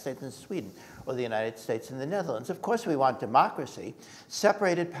the United States and Sweden, or the United States and the Netherlands. Of course, we want democracy.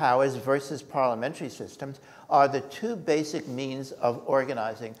 Separated powers versus parliamentary systems are the two basic means of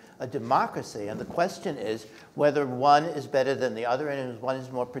organizing a democracy. And the question is whether one is better than the other and one is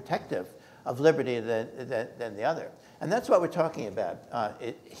more protective of liberty than the other. And that's what we're talking about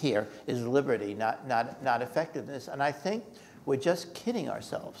here, is liberty, not effectiveness. And I think we're just kidding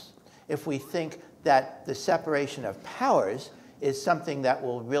ourselves if we think that the separation of powers is something that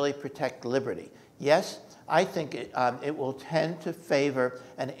will really protect liberty. Yes, I think it will tend to favor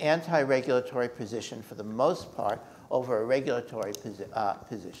an anti-regulatory position for the most part over a regulatory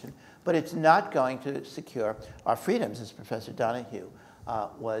position, but it's not going to secure our freedoms, as Professor Donahue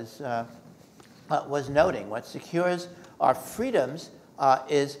was noting. What secures our freedoms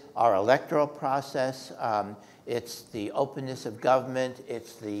is our electoral process. It's the openness of government.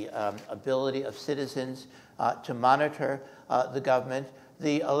 It's the ability of citizens to monitor the government.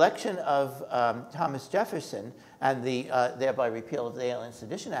 The election of Thomas Jefferson and the thereby repeal of the Alien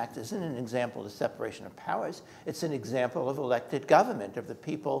Sedition Act isn't an example of separation of powers. It's an example of elected government, of the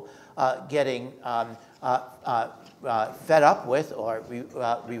people getting fed up with or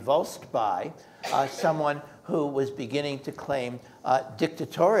revulsed by someone who was beginning to claim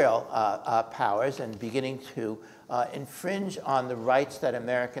dictatorial powers and beginning to infringe on the rights that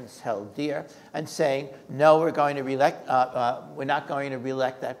Americans held dear, and saying, no, we're not going to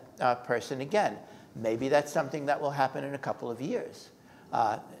reelect that person again. Maybe that's something that will happen in a couple of years.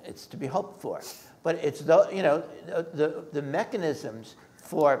 It's to be hoped for. But it's the mechanisms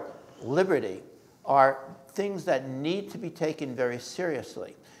for liberty are things that need to be taken very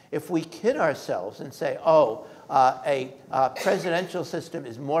seriously. If we kid ourselves and say, oh, a presidential system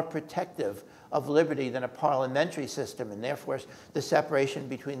is more protective of liberty than a parliamentary system, and therefore the separation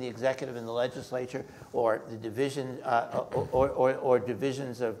between the executive and the legislature, or the division, or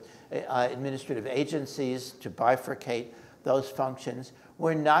divisions of administrative agencies to bifurcate those functions,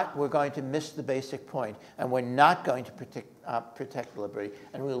 we're going to miss the basic point, and we're not going to protect liberty,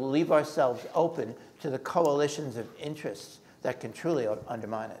 and we'll leave ourselves open to the coalitions of interests that can truly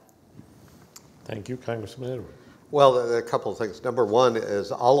undermine it. Thank you, Congressman Edwards. Well, a couple of things. Number one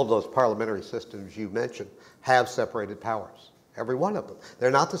is all of those parliamentary systems you mentioned have separated powers. Every one of them. They're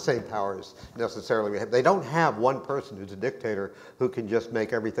not the same powers necessarily we have. They don't have one person who's a dictator who can just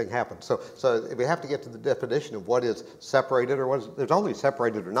make everything happen. So we have to get to the definition of what is separated or what is, there's only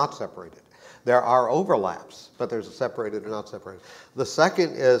separated or not separated. There are overlaps, but there's a separated or not separated. The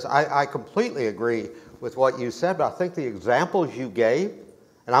second is, I completely agree with what you said, but I think the examples you gave,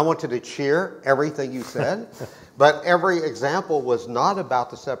 and I wanted to cheer everything you said, but every example was not about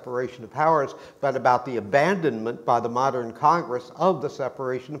the separation of powers, but about the abandonment by the modern Congress of the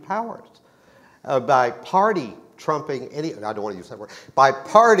separation of powers. By party trumping any, I don't want to use that word, by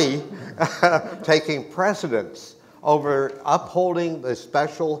party taking precedence over upholding the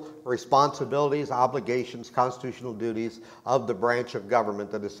special responsibilities, obligations, constitutional duties of the branch of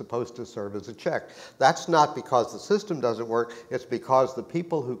government that is supposed to serve as a check. That's not because the system doesn't work, it's because the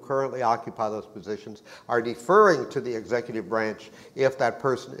people who currently occupy those positions are deferring to the executive branch if that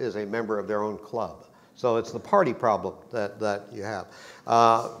person is a member of their own club. So it's the party problem that you have.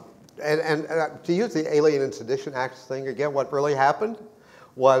 And to use the Alien and Sedition Act thing again, what really happened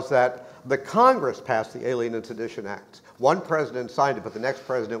was that the Congress passed the Alien and Sedition Act. One president signed it, but the next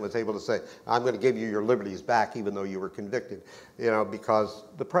president was able to say, I'm going to give you your liberties back even though you were convicted, because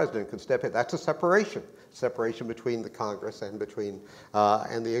the president could step in. That's a separation between the Congress and between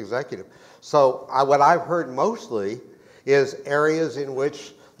and the executive. So what I've heard mostly is areas in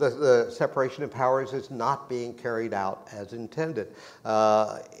which the separation of powers is not being carried out as intended.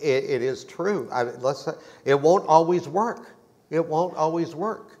 It is true. Let's say, it won't always work. It won't always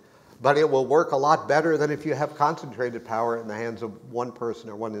work. But it will work a lot better than if you have concentrated power in the hands of one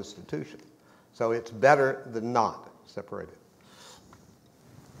person or one institution. So it's better than not separated.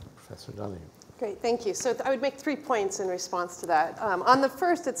 Professor Donahue. Great, thank you. So I would make 3 points in response to that. On the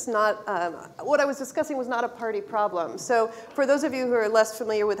first, it's not, what I was discussing was not a party problem. So for those of you who are less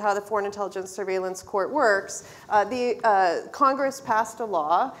familiar with how the Foreign Intelligence Surveillance Court works, the Congress passed a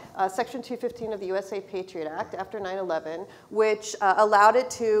law, Section 215 of the USA Patriot Act after 9/11, which allowed it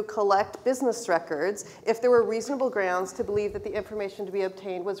to collect business records if there were reasonable grounds to believe that the information to be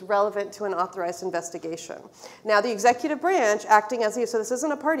obtained was relevant to an authorized investigation. Now, the executive branch, acting as so this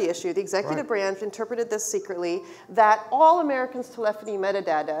isn't a party issue, the executive branch interpreted this secretly, that all Americans' telephony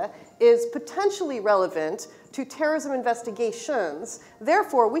metadata is potentially relevant to terrorism investigations.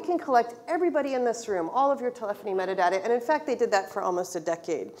 Therefore, we can collect everybody in this room, all of your telephony metadata, and in fact, they did that for almost a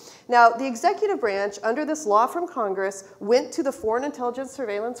decade. Now, the executive branch, under this law from Congress, went to the Foreign Intelligence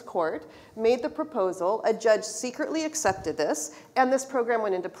Surveillance Court, made the proposal, a judge secretly accepted this, and this program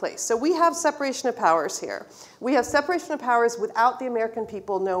went into place. So we have separation of powers here. We have separation of powers without the American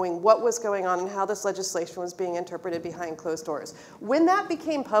people knowing what was going on and how this legislation was being interpreted behind closed doors. When that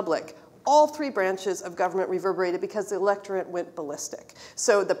became public, all 3 branches of government reverberated because the electorate went ballistic.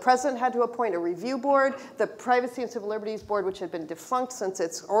 So the president had to appoint a review board. The Privacy and Civil Liberties Board, which had been defunct since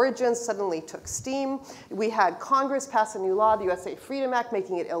its origins, suddenly took steam. We had Congress pass a new law, the USA Freedom Act,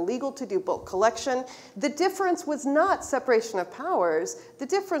 making it illegal to do bulk collection. The difference was not separation of powers. The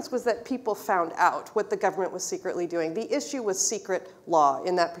difference was that people found out what the government was secretly doing. The issue was secret law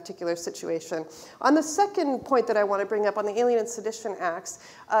in that particular situation. On the second point that I want to bring up on the Alien and Sedition Acts,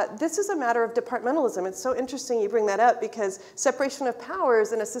 this is a matter of departmentalism. It's so interesting you bring that up because separation of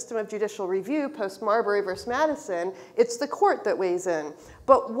powers in a system of judicial review post-Marbury versus Madison, it's the court that weighs in.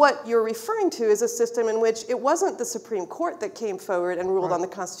 But what you're referring to is a system in which it wasn't the Supreme Court that came forward and ruled on the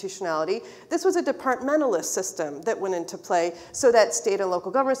constitutionality. This was a departmentalist system that went into play so that state and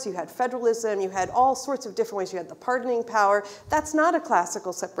local governments, you had federalism, you had all sorts of different ways, you had the pardoning power. That's not a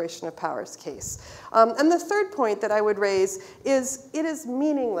classical separation of powers case. And the third point that I would raise is it is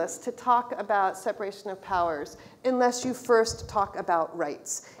meaningless to talk about separation of powers unless you first talk about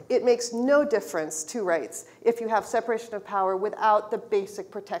rights. It makes no difference to rights if you have separation of power without the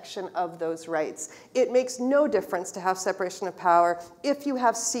basic protection of those rights. It makes no difference to have separation of power if you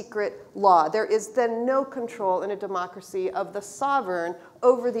have secret law. There is then no control in a democracy of the sovereign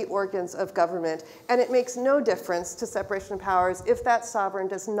over the organs of government. And it makes no difference to separation of powers if that sovereign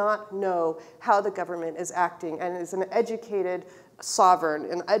does not know how the government is acting and is an educated sovereign,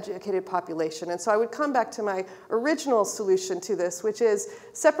 an educated population. And so I would come back to my original solution to this, which is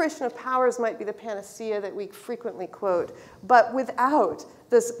separation of powers might be the panacea that we frequently quote, but without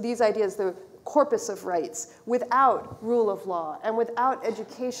these ideas, the corpus of rights, without rule of law, and without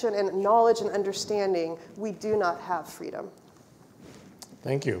education and knowledge and understanding, we do not have freedom.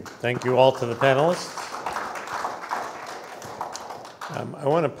 Thank you. Thank you all to the panelists. I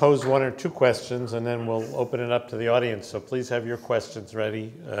want to pose 1 or 2 questions, and then we'll open it up to the audience. So please have your questions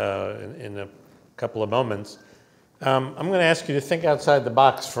ready in a couple of moments. I'm going to ask you to think outside the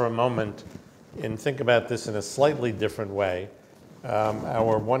box for a moment and think about this in a slightly different way.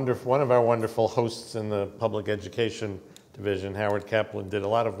 One of our wonderful hosts in the public education division, Howard Kaplan, did a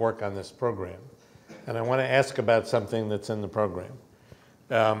lot of work on this program. And I want to ask about something that's in the program.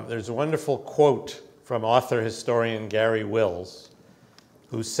 There's a wonderful quote from author historian Gary Wills,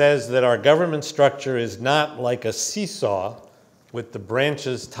 who says that our government structure is not like a seesaw with the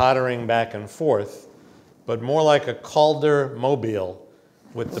branches tottering back and forth, but more like a Calder mobile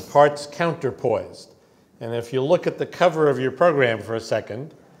with the parts counterpoised. And if you look at the cover of your program for a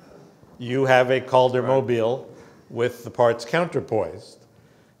second, you have a Calder mobile with the parts counterpoised.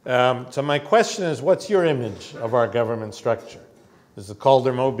 So my question is, what's your image of our government structure? Is the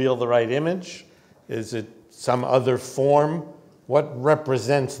Calder mobile the right image? Is it some other form? What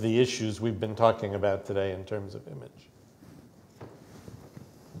represents the issues we've been talking about today in terms of image?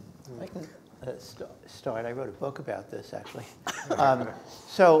 I can start. I wrote a book about this, actually.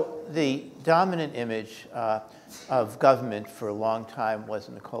 So the dominant image of government for a long time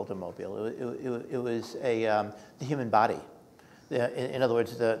wasn't a Calder mobile. It was the human body. In other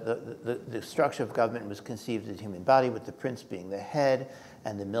words, the structure of government was conceived as a human body, with the prince being the head,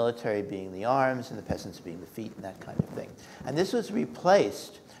 and the military being the arms, and the peasants being the feet, and that kind of thing. And this was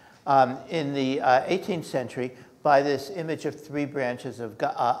replaced in the 18th century by this image of three branches of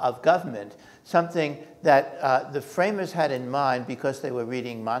government, something that the framers had in mind because they were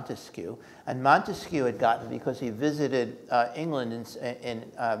reading Montesquieu. And Montesquieu had gotten, because he visited England in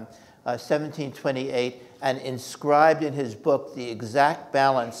 1728 and inscribed in his book the exact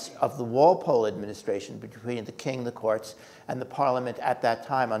balance of the Walpole administration between the king, the courts, and the parliament at that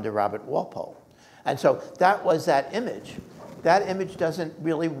time under Robert Walpole. And so that was that image. That image doesn't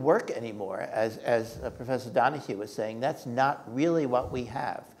really work anymore, as Professor Donahue was saying. That's not really what we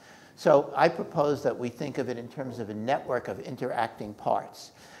have. So I propose that we think of it in terms of a network of interacting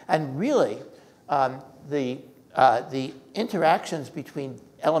parts. And really, the interactions between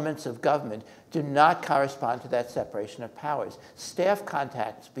elements of government do not correspond to that separation of powers. Staff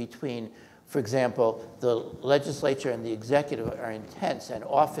contacts between, for example, the legislature and the executive are intense and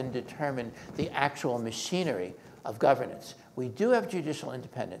often determine the actual machinery of governance. We do have judicial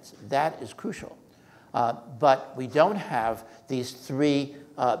independence. That is crucial. But we don't have these three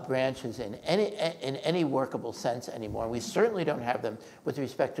branches in any workable sense anymore. We certainly don't have them with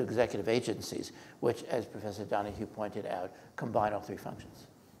respect to executive agencies, which, as Professor Donahue pointed out, combine all three functions.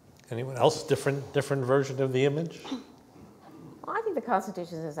 Anyone else? Different version of the image? Well, I think the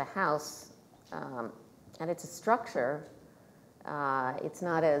Constitution is a house, and it's a structure. It's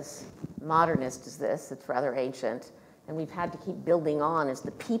not as modernist as this. It's rather ancient. And we've had to keep building on as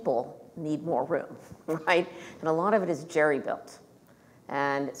the people need more room, right? And a lot of it is jerry-built.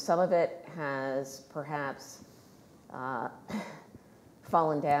 And some of it has perhaps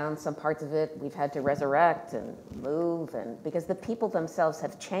fallen down. Some parts of it we've had to resurrect and move, and because the people themselves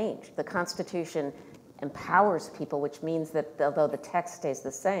have changed. The Constitution empowers people, which means that although the text stays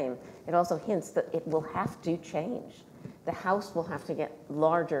the same, it also hints that it will have to change. The House will have to get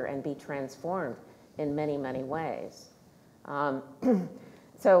larger and be transformed in many, many ways.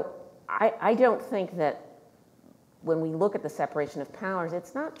 So I don't think that when we look at the separation of powers,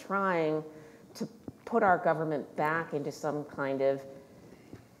 it's not trying to put our government back into some kind of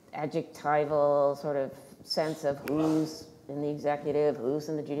adjectival sort of sense of who's in the executive, who's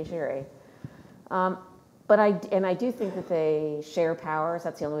in the judiciary. But I do think that they share powers.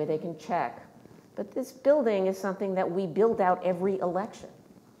 That's the only way they can check. But this building is something that we build out every election.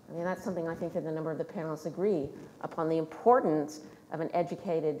 I mean, that's something I think that a number of the panelists agree upon, the importance of an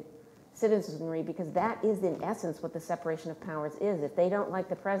educated citizenry, because that is in essence what the separation of powers is. If they don't like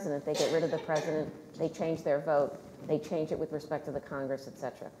the president, they get rid of the president, they change their vote, they change it with respect to the Congress, et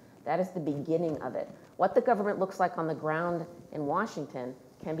cetera. That is the beginning of it. What the government looks like on the ground in Washington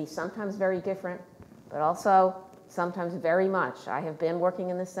can be sometimes very different, but also sometimes very much. I have been working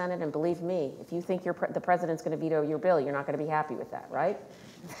in the Senate, and believe me, if you think the president's going to veto your bill, you're not going to be happy with that, right?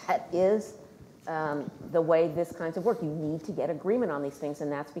 That is the way this kinds of work. You need to get agreement on these things,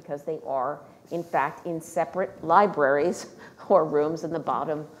 and that's because they are, in fact, in separate libraries or rooms in the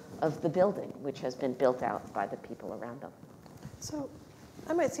bottom of the building, which has been built out by the people around them. So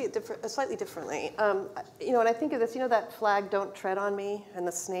I might see it slightly differently. When I think of this, that flag, "Don't tread on me," and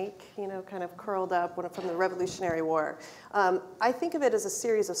the snake, kind of curled up from the Revolutionary War. I think of it as a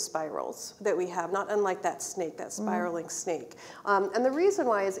series of spirals that we have, not unlike that snake, that spiraling snake. And the reason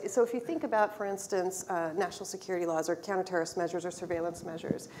why is, so if you think about, for instance, national security laws or counterterrorist measures or surveillance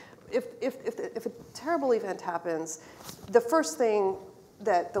measures, if a terrible event happens, the first thing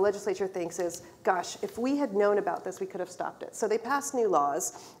that the legislature thinks is, gosh, if we had known about this, we could have stopped it. So they pass new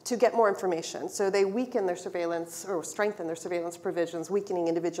laws to get more information. So they weaken their surveillance or strengthen their surveillance provisions, weakening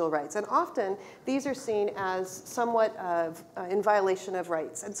individual rights. And often these are seen as somewhat in violation of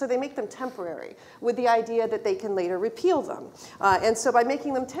rights. And so they make them temporary with the idea that they can later repeal them. And so by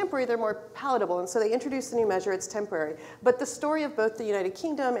making them temporary, they're more palatable. And so they introduce a new measure, it's temporary. But the story of both the United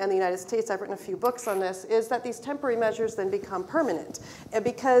Kingdom and the United States, I've written a few books on this, is that these temporary measures then become permanent. And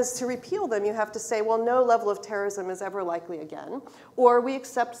because to repeal them, you have to say, well, no level of terrorism is ever likely again, or we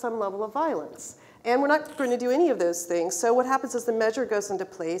accept some level of violence. And we're not going to do any of those things. So what happens is the measure goes into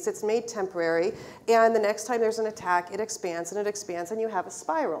place, it's made temporary, and the next time there's an attack, it expands, and you have a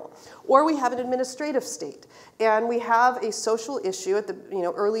spiral. Or we have an administrative state, and we have a social issue at the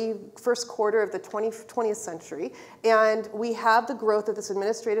early first quarter of the 20th century, and we have the growth of this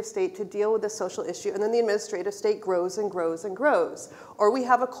administrative state to deal with the social issue, and then the administrative state grows and grows and grows. Or we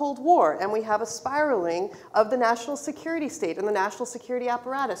have a Cold War, and we have a spiraling of the national security state and the national security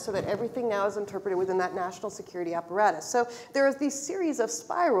apparatus, so that everything now is interpreted within that national security apparatus. So there are these series of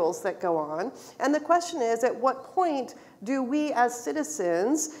spirals that go on, and the question is, at what point do we as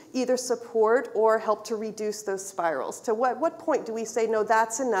citizens either support or help to reduce those spirals? To what point do we say, no,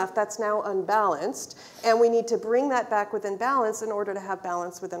 that's enough, that's now unbalanced, and we need to bring that back within balance in order to have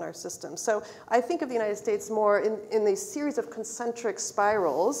balance within our system? So I think of the United States more in these series of concentric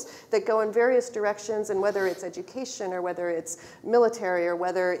spirals that go in various directions, and whether it's education or whether it's military or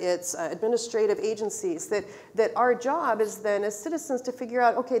whether it's administrative agencies, that our job is then as citizens to figure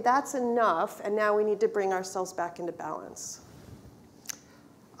out, okay, that's enough, and now we need to bring ourselves back into balance.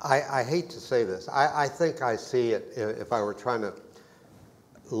 I hate to say this. I think I see it, if I were trying to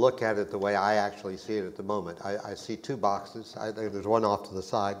look at it the way I actually see it at the moment. I see two boxes. There's one off to the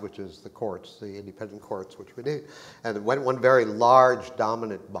side, which is the courts, the independent courts, which we need. And one very large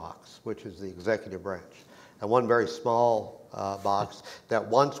dominant box, which is the executive branch. And one very small box that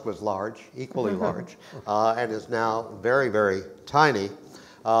once was large, equally large, and is now very, very tiny.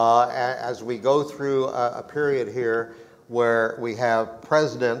 As we go through a period here where we have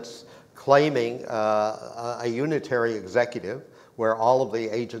presidents claiming a unitary executive, where all of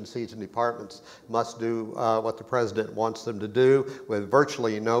the agencies and departments must do what the president wants them to do, with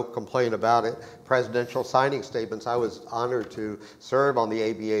virtually no complaint about it. Presidential signing statements. I was honored to serve on the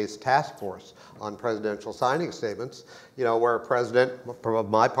ABA's task force on presidential signing statements, where a president of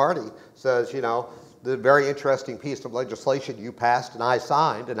my party says, the very interesting piece of legislation you passed and I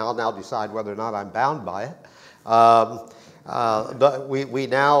signed, and I'll now decide whether or not I'm bound by it. We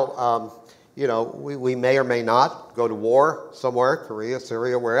now, we may or may not go to war somewhere, Korea,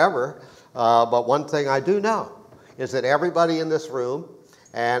 Syria, wherever. But one thing I do know is that everybody in this room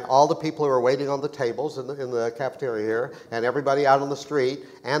and all the people who are waiting on the tables in the cafeteria here, and everybody out on the street,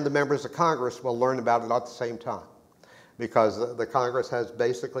 and the members of Congress will learn about it at the same time. Because the Congress has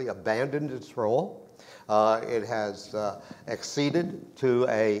basically abandoned its role. It has acceded to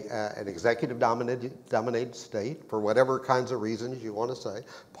an executive-dominated state for whatever kinds of reasons you want to say.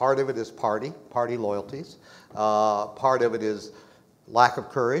 Part of it is party loyalties. Part of it is lack of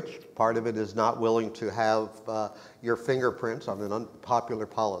courage. Part of it is not willing to have your fingerprints on an unpopular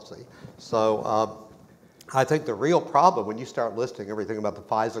policy. So I think the real problem, when you start listing everything about the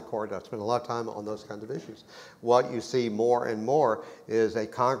FISA court, I spent a lot of time on those kinds of issues, what you see more and more is a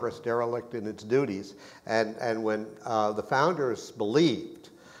Congress derelict in its duties. And when the founders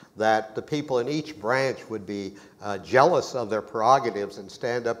believed that the people in each branch would be jealous of their prerogatives and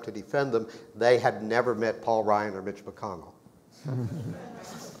stand up to defend them, they had never met Paul Ryan or Mitch McConnell.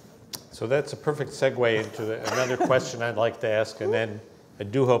 So that's a perfect segue into another question I'd like to ask, and then I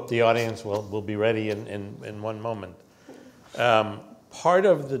do hope the audience will be ready in one moment. Part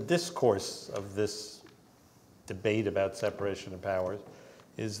of the discourse of this debate about separation of powers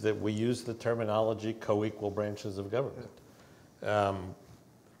is that we use the terminology co-equal branches of government.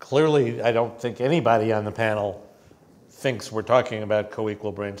 Clearly, I don't think anybody on the panel thinks we're talking about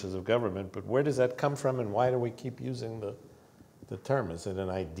co-equal branches of government, but where does that come from, and why do we keep using the term? Is it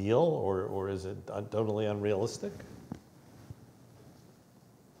an ideal, or is it totally unrealistic?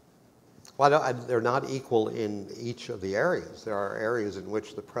 Well, they're not equal in each of the areas. There are areas in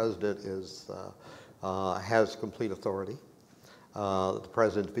which the president has complete authority. The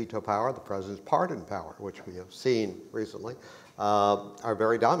president's veto power, the president's pardon power, which we have seen recently, are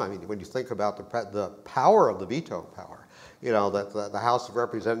very dominant. I mean, when you think about the power of the veto power, you know, that the House of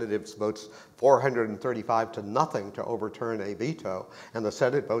Representatives votes 435 to nothing to overturn a veto, and the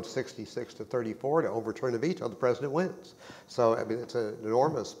Senate votes 66 to 34 to overturn a veto, the president wins. So, I mean, it's an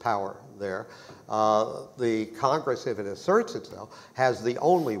enormous power there. The Congress, if it asserts itself, has the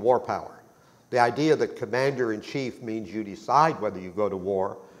only war power. The idea that commander-in-chief means you decide whether you go to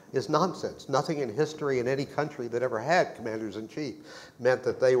war is nonsense. Nothing in history in any country that ever had commanders-in-chief meant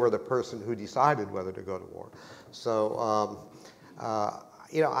that they were the person who decided whether to go to war. So,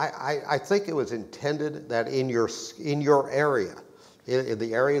 you know, I think it was intended that in your area, in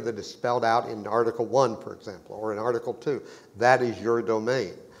the area that is spelled out in Article 1, for example, or in Article 2, that is your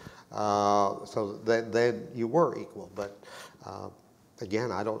domain. So then you were equal. But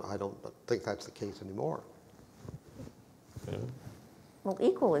again, I don't think that's the case anymore. Yeah. Well,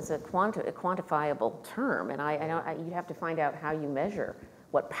 equal is a quantifiable term, and you have to find out how you measure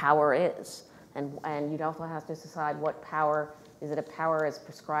what power is, and you'd also have to decide what power, is it a power as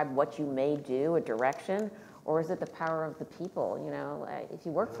prescribed what you may do, a direction, or is it the power of the people? You know, if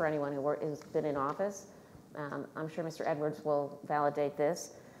you work for anyone who's been in office, I'm sure Mr. Edwards will validate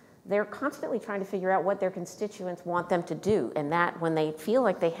this, they're constantly trying to figure out what their constituents want them to do, and that when they feel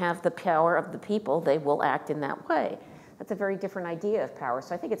like they have the power of the people, they will act in that way. That's a very different idea of power.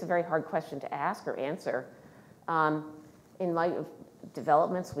 So I think it's a very hard question to ask or answer. In light of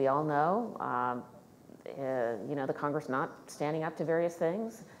developments, we all know, you know, the Congress not standing up to various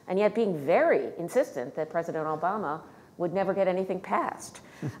things, and yet being very insistent that President Obama would never get anything passed.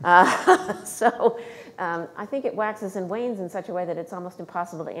 So I think it waxes and wanes in such a way that it's almost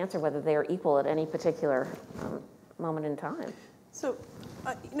impossible to answer whether they are equal at any particular moment in time. So,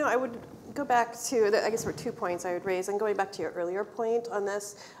 you know, I would go back to, I guess there were 2 points I would raise, and going back to your earlier point on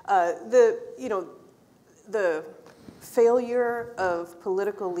this, you know, the failure of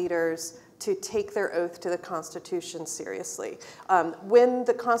political leaders to take their oath to the Constitution seriously. When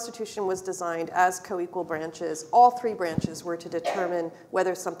the Constitution was designed as co-equal branches, all 3 branches were to determine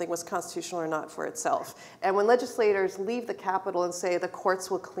whether something was constitutional or not for itself. And when legislators leave the Capitol and say the courts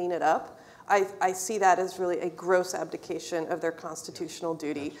will clean it up, I see that as really a gross abdication of their constitutional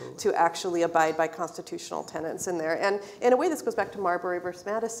duty to actually abide by constitutional tenets in there. And in a way, this goes back to Marbury versus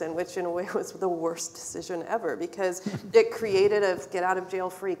Madison, which in a way was the worst decision ever, because it created a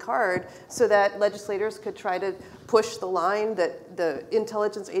get-out-of-jail-free card so that legislators could try to push the line, that the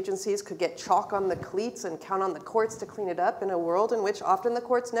intelligence agencies could get chalk on the cleats and count on the courts to clean it up, in a world in which often the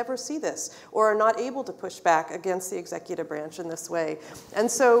courts never see this or are not able to push back against the executive branch in this way.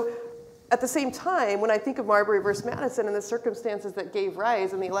 And so, at the same time, when I think of Marbury versus Madison and the circumstances that gave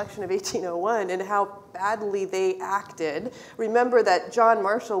rise in the election of 1801 and how badly they acted, remember that John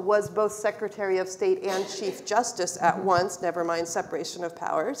Marshall was both Secretary of State and Chief Justice at once, never mind separation of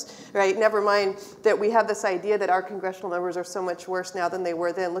powers, right? Never mind that we have this idea that our congressional members are so much worse now than they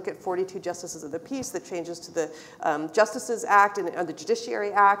were then. Look at 42 Justices of the Peace, the changes to the Justices Act and the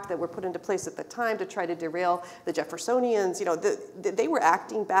Judiciary Act that were put into place at the time to try to derail the Jeffersonians. You know, they were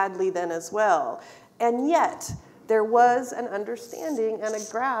acting badly then as well. And yet, there was an understanding and a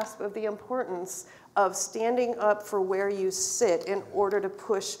grasp of the importance of standing up for where you sit in order to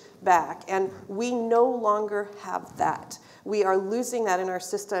push back. And we no longer have that. We are losing that in our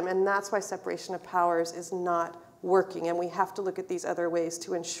system, and that's why separation of powers is not working. And we have to look at these other ways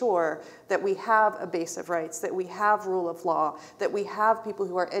to ensure that we have a base of rights, that we have rule of law, that we have people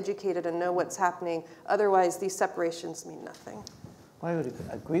who are educated and know what's happening. Otherwise, these separations mean nothing. Well, I would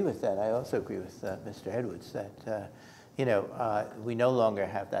agree with that. I also agree with Mr. Edwards that, you know, we no longer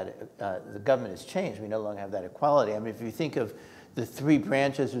have that, the government has changed. We no longer have that equality. I mean, if you think of the 3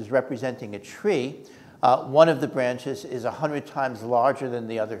 branches as representing a tree, one of the branches is 100 times larger than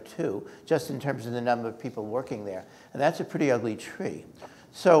the other 2, just in terms of the number of people working there. And that's a pretty ugly tree.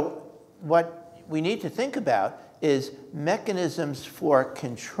 So what we need to think about is mechanisms for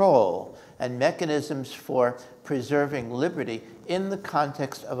control and mechanisms for preserving liberty in the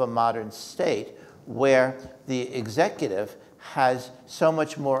context of a modern state where the executive has so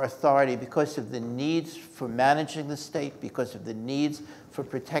much more authority because of the needs for managing the state, because of the needs for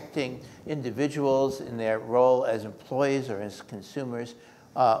protecting individuals in their role as employees or as consumers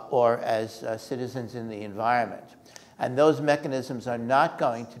or as citizens in the environment. And those mechanisms are not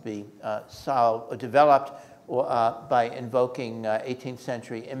going to be solved or developed by invoking 18th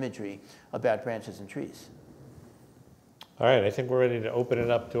century imagery about branches and trees. All right, I think we're ready to open it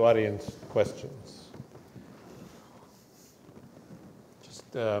up to audience questions.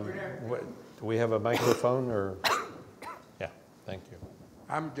 Just, do we have a microphone or? Yeah, thank you.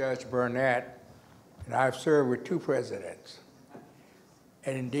 I'm Judge Burnett, and I've served with 2 presidents.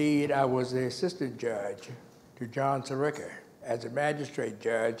 And indeed, I was the assistant judge to John Sirica as a magistrate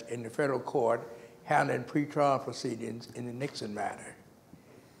judge in the federal court handling pretrial proceedings in the Nixon matter.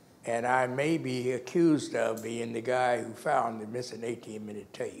 And I may be accused of being the guy who found the missing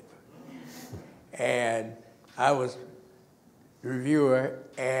 18-minute tape. And I was the reviewer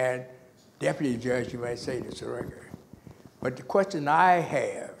and deputy judge, you might say, to Sirica. But the question I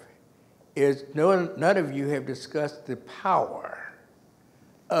have is none of you have discussed the power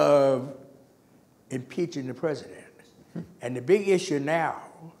of impeaching the president. And the big issue now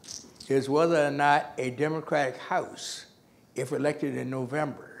is whether or not a Democratic House, if elected in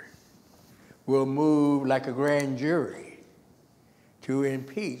November, will move like a grand jury to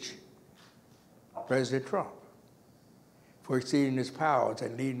impeach President Trump for exceeding his powers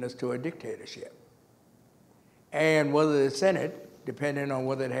and leading us to a dictatorship. And whether the Senate, depending on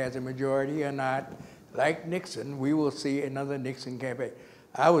whether it has a majority or not, like Nixon, we will see another Nixon campaign.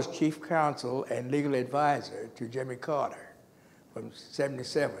 I was chief counsel and legal advisor to Jimmy Carter from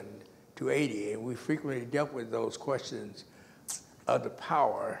 77 to 80, and we frequently dealt with those questions of the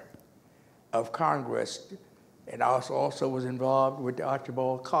power of Congress, and also was involved with the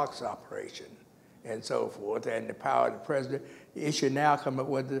Archibald Cox operation and so forth, and the power of the president. The issue now comes up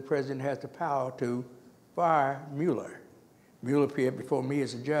whether the president has the power to fire Mueller. Mueller appeared before me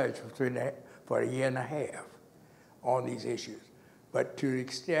as a judge for a year and a half on these issues. But to the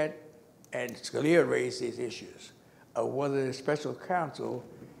extent, and Scalia raised these issues, of whether the special counsel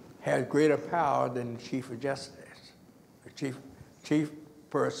has greater power than the chief of justice, the chief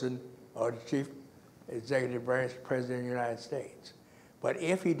person or the chief executive branch president of the United States. But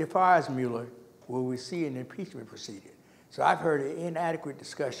if he defies Mueller, will we see an impeachment proceeding? So I've heard an inadequate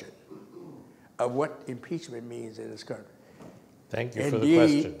discussion of what impeachment means in this country. Thank you for the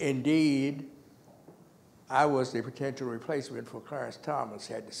question. Indeed, I was the potential replacement for Clarence Thomas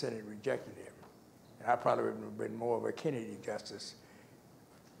had the Senate rejected him. And I probably would have been more of a Kennedy justice.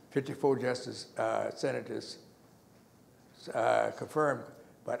 54 senators confirmed,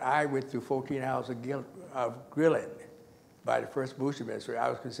 but I went through 14 hours of grilling by the first Bush administration. I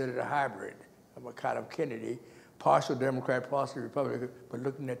was considered a hybrid. I'm a kind of Kennedy, partial Democrat, partial Republican, but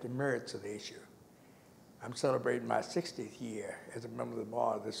looking at the merits of the issue. I'm celebrating my 60th year as a member of the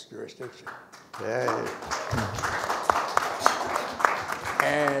bar of this jurisdiction. Yay.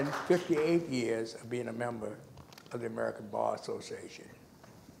 And 58 years of being a member of the American Bar Association.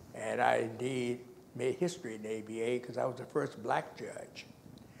 And I indeed made history in the ABA because I was the first black judge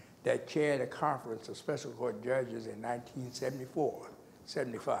that chaired a conference of special court judges in 1974,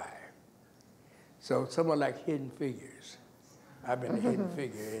 75. So someone like Hidden Figures. I've been a hidden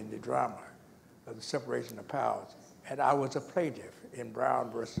figure in the drama of the separation of powers. And I was a plaintiff in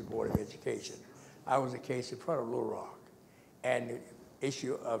Brown versus Board of Education. I was a case in front of Little Rock. And the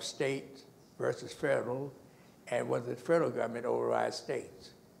issue of state versus federal, and whether the federal government overrides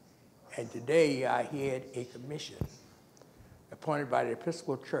states. And today I head a commission appointed by the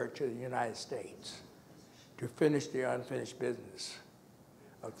Episcopal Church of the United States to finish the unfinished business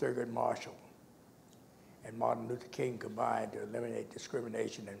of Thurgood Marshall and Martin Luther King combined to eliminate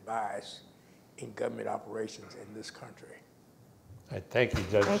discrimination and bias in government operations in this country. All right, thank you,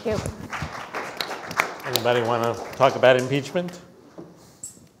 Judge. Thank you. Anybody want to talk about impeachment?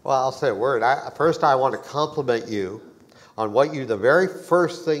 Well, I'll say a word. First, I want to compliment you on what the very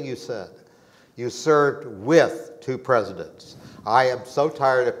first thing you said. You served with 2 presidents. I am so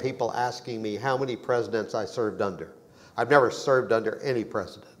tired of people asking me how many presidents I served under. I've never served under any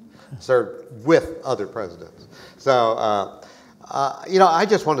president. Served with other presidents. So, I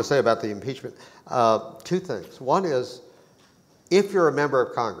just want to say about the impeachment 2 things. One is, if you're a member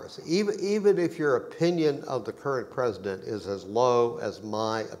of Congress, even if your opinion of the current president is as low as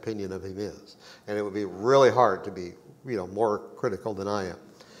my opinion of him is, and it would be really hard to be, more critical than I am,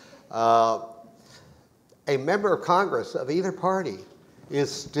 a member of Congress of either party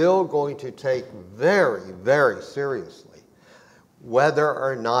is still going to take very, very seriously whether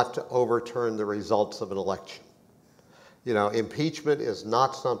or not to overturn the results of an election. Impeachment is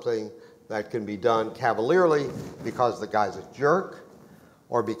not something that can be done cavalierly because the guy's a jerk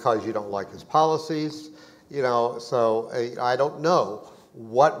or because you don't like his policies. So I don't know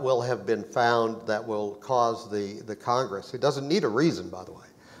what will have been found that will cause the Congress. It doesn't need a reason, by the way.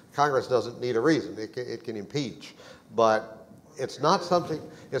 Congress doesn't need a reason. It can impeach, but it's not something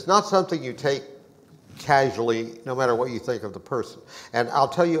you take casually, no matter what you think of the person. And I'll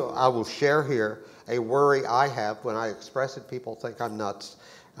tell you, I will share here a worry I have when I express it. People think I'm nuts.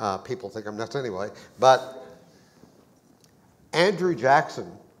 People think I'm nuts anyway. But Andrew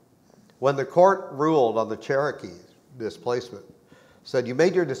Jackson, when the court ruled on the Cherokee displacement, said, you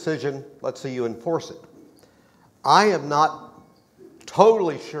made your decision, let's see you enforce it. I am not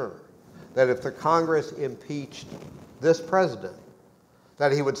totally sure that if the Congress impeached this president,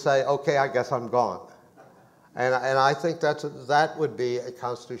 that he would say, okay, I guess I'm gone. And I think that would be a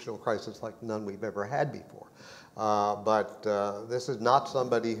constitutional crisis like none we've ever had before. But this is not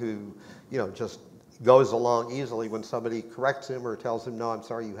somebody who, just goes along easily when somebody corrects him or tells him, no, I'm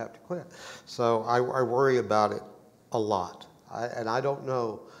sorry, you have to quit. So I worry about it a lot. And I don't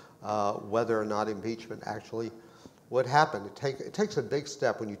know whether or not impeachment actually would happen. It takes a big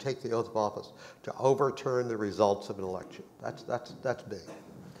step when you take the oath of office to overturn the results of an election. That's big.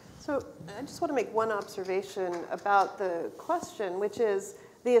 So I just want to make one observation about the question, which is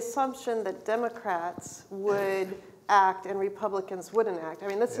the assumption that Democrats would act and Republicans wouldn't act. I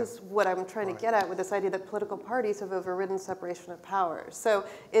mean, this is what I'm trying to get at with this idea that political parties have overridden separation of powers. So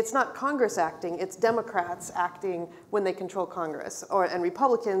it's not Congress acting, it's Democrats acting when they control Congress, and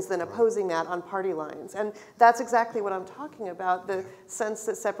Republicans then opposing that on party lines. And that's exactly what I'm talking about, the sense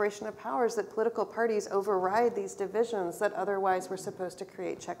that separation of powers, that political parties override these divisions that otherwise were supposed to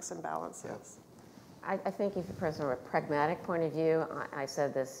create checks and balances. I think if you're from a pragmatic point of view, I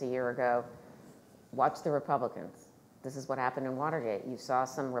said this a year ago, watch the Republicans. This is what happened in Watergate. You saw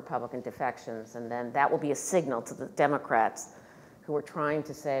some Republican defections, and then that will be a signal to the Democrats who are trying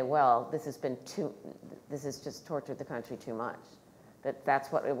to say, well, this has just tortured the country too much.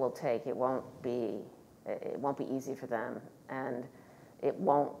 That's what it will take. It won't be easy for them, and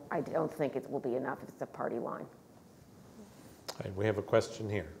I don't think it will be enough if it's a party line. We have a question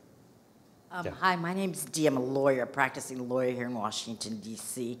here. Yeah. Hi, my name is Dee. I'm a lawyer, practicing lawyer here in Washington,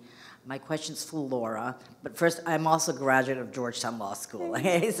 D.C. My question's for Laura, but first, I'm also a graduate of Georgetown Law School,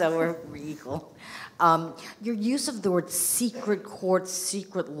 so we're equal. Your use of the word secret courts,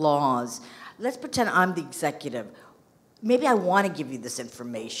 secret laws, let's pretend I'm the executive. Maybe I want to give you this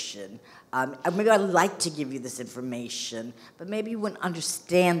information. Maybe I'd like to give you this information, but maybe you wouldn't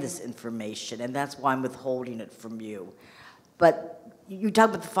understand this information, and that's why I'm withholding it from you. But you talk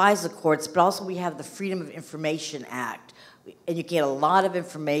about the FISA courts, but also we have the Freedom of Information Act, and you can get a lot of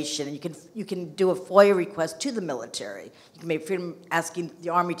information, and you can do a FOIA request to the military. You can make freedom asking the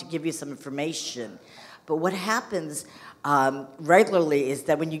Army to give you some information. But what happens regularly is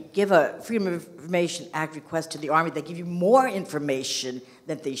that when you give a Freedom of Information Act request to the Army, they give you more information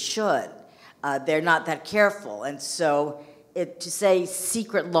than they should. They're not that careful, and so to say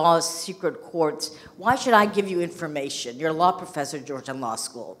secret laws, secret courts, why should I give you information? You're a law professor at Georgetown Law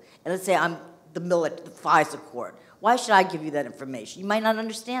School, and let's say I'm the FISA court. Why should I give you that information? You might not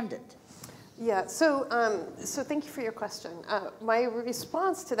understand it. Yeah, so thank you for your question. My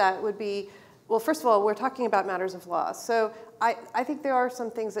response to that would be, well, first of all, we're talking about matters of law. So I think there are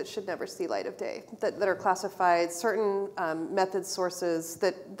some things that should never see light of day, that are classified, certain methods, sources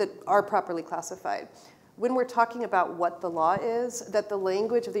that are properly classified. When we're talking about what the law is, that the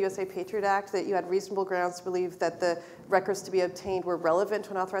language of the USA Patriot Act, that you had reasonable grounds to believe that the records to be obtained were relevant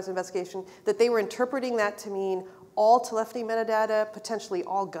to an authorized investigation, that they were interpreting that to mean all telephony metadata, potentially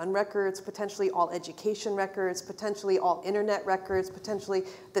all gun records, potentially all education records, potentially all internet records, potentially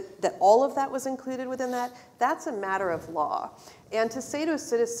that all of that was included within that, that's a matter of law. And to say to a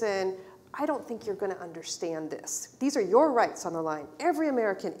citizen, I don't think you're going to understand this. These are your rights on the line. Every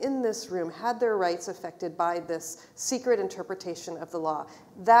American in this room had their rights affected by this secret interpretation of the law.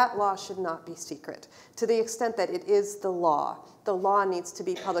 That law should not be secret. To the extent that it is the law needs to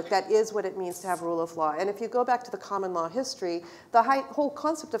be public. That is what it means to have rule of law. And if you go back to the common law history, the whole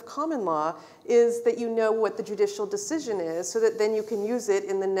concept of common law is that you know what the judicial decision is so that then you can use it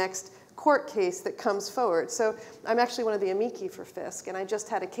in the next court case that comes forward. So I'm actually one of the amici for Fisk, and I just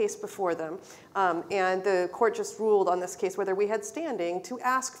had a case before them, and the court just ruled on this case whether we had standing to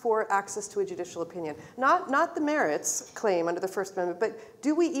ask for access to a judicial opinion. Not the merits claim under the First Amendment, but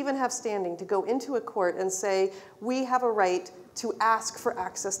do we even have standing to go into a court and say we have a right to ask for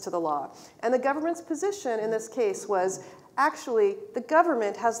access to the law? And the government's position in this case was, actually, the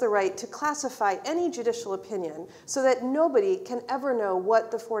government has the right to classify any judicial opinion so that nobody can ever know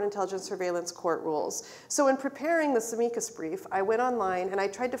what the Foreign Intelligence Surveillance Court rules. So in preparing this amicus brief, I went online and I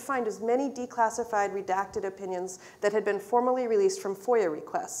tried to find as many declassified, redacted opinions that had been formally released from FOIA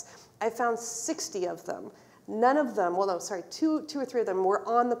requests. I found 60 of them. None of them, well, no, sorry, two or three of them were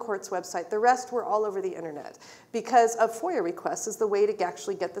on the court's website. The rest were all over the internet because of FOIA requests is the way to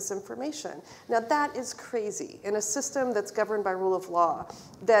actually get this information. Now that is crazy in a system that's governed by rule of law,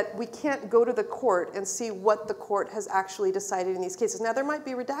 that we can't go to the court and see what the court has actually decided in these cases. Now there might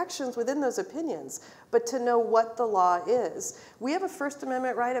be redactions within those opinions, but to know what the law is. We have a First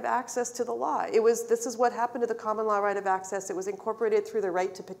Amendment right of access to the law. This is what happened to the common law right of access. It was incorporated through the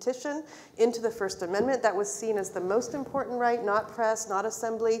right to petition into the First Amendment. That was seen as the most important right, not press, not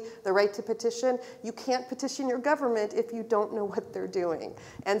assembly, the right to petition. You can't petition your government if you don't know what they're doing.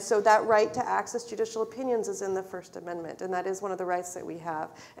 And so that right to access judicial opinions is in the First Amendment, and that is one of the rights that we have.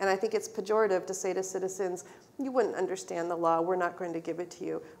 And I think it's pejorative to say to citizens, you wouldn't understand the law, we're not going to give it to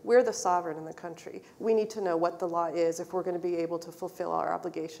you. We're the sovereign in the country. We need to know what the law is if we're going to be able to fulfill our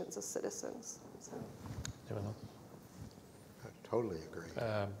obligations as citizens. So. Anyone else? I totally agree.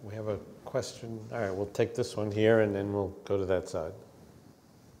 We have a question. All right, we'll take this one here, and then we'll go to that side.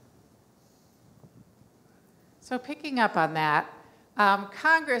 So picking up on that,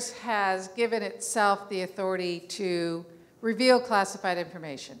 Congress has given itself the authority to reveal classified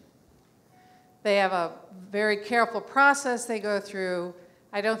information. They have a very careful process they go through.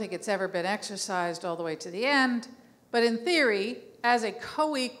 I don't think it's ever been exercised all the way to the end, but in theory, as a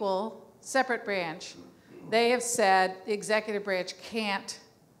co-equal, separate branch, they have said the executive branch can't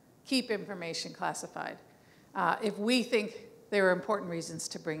keep information classified if we think there are important reasons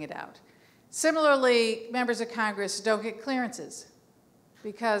to bring it out. Similarly, members of Congress don't get clearances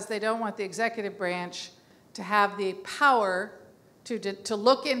because they don't want the executive branch to have the power to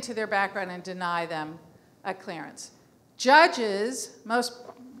look into their background and deny them a clearance. Judges, most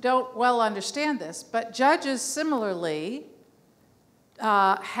don't well understand this, but judges similarly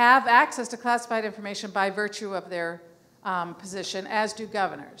have access to classified information by virtue of their position, as do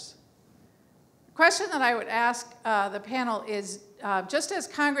governors. The question that I would ask the panel is, just as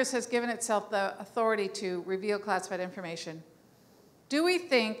Congress has given itself the authority to reveal classified information, do we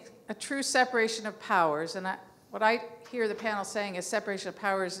think a true separation of powers, and what I hear the panel saying is separation of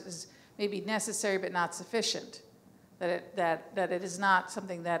powers is maybe necessary but not sufficient, that it is not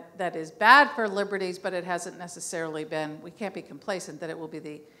something that is bad for liberties, but it hasn't necessarily been, we can't be complacent that it will be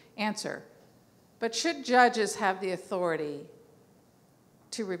the answer. But should judges have the authority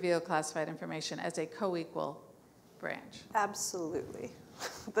to reveal classified information as a co-equal branch? Absolutely.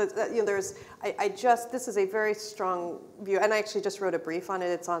 This is a very strong view, and I actually just wrote a brief on it,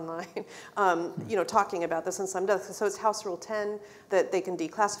 it's online, talking about this in some depth. So it's House Rule 10 that they can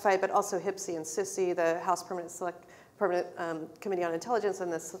declassify, but also HPSI and SISI, the House Permanent Committee on Intelligence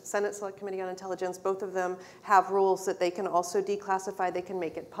and the Senate Select Committee on Intelligence, both of them have rules that they can also declassify. They can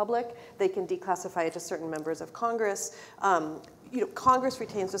make it public. They can declassify it to certain members of Congress. Congress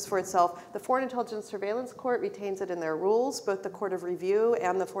retains this for itself. The Foreign Intelligence Surveillance Court retains it in their rules. Both the Court of Review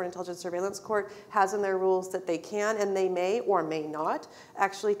and the Foreign Intelligence Surveillance Court has in their rules that they can and they may or may not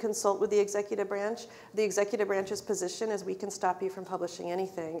actually consult with the executive branch. The executive branch's position is we can stop you from publishing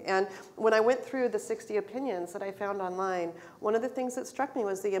anything. And when I went through the 60 opinions that I found online, one of the things that struck me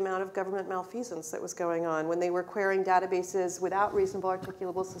was the amount of government malfeasance that was going on when they were querying databases without reasonable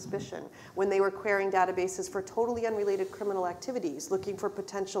articulable suspicion, when they were querying databases for totally unrelated criminal activity, looking for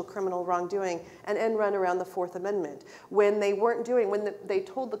potential criminal wrongdoing, and end run around the Fourth Amendment. When they weren't doing, they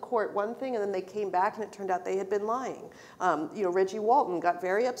told the court one thing and then they came back and it turned out they had been lying. Reggie Walton got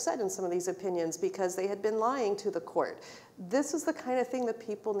very upset in some of these opinions because they had been lying to the court. This is the kind of thing that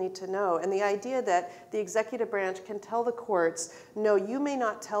people need to know. And the idea that the executive branch can tell the courts, no, you may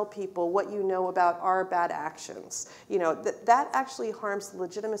not tell people what you know about our bad actions. That actually harms the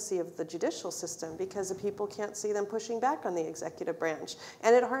legitimacy of the judicial system because the people can't see them pushing back on the executive branch.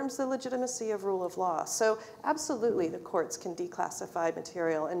 And it harms the legitimacy of rule of law. So absolutely the courts can declassify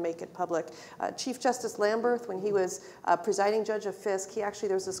material and make it public. Chief Justice Lamberth, when he was presiding judge of Fisk,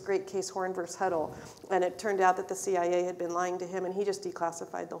 there was this great case, Horn versus Huddle, and it turned out that the CIA had been lying to him, and he just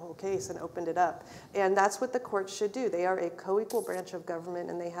declassified the whole case and opened it up. And that's what the courts should do. They are a co-equal branch of government,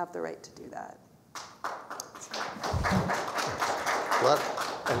 and they have the right to do that.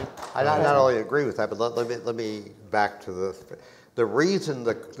 I not only agree with that, but let me back to the reason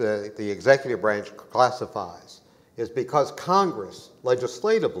the executive branch classifies is because Congress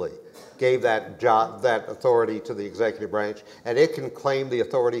legislatively gave that authority to the executive branch, and it can claim the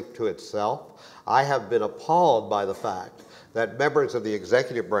authority to itself. I have been appalled by the fact that members of the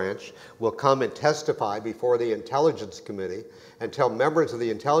executive branch will come and testify before the Intelligence Committee and tell members of the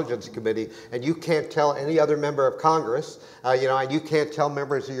Intelligence Committee, and you can't tell any other member of Congress, and you can't tell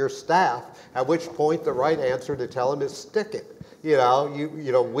members of your staff, at which point the right answer to tell them is stick it. We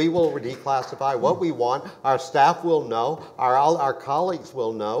will declassify what we want. Our staff will know. Our colleagues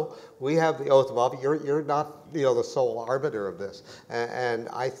will know. We have the oath of office. You're not the sole arbiter of this. And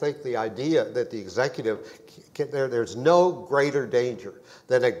I think the idea that the executive, there's no greater danger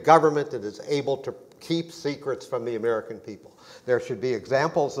than a government that is able to keep secrets from the American people. There should be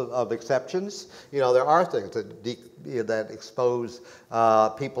examples of exceptions. There are things that expose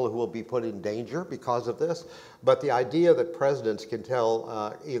people who will be put in danger because of this. But the idea that presidents can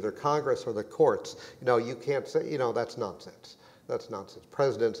tell either Congress or the courts, you can't say, that's nonsense. That's nonsense.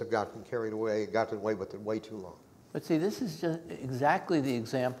 Presidents have gotten away with it way too long. But see, this is just exactly the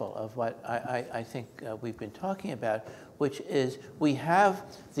example of what I think we've been talking about, which is we have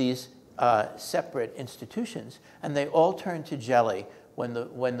these separate institutions, and they all turn to jelly when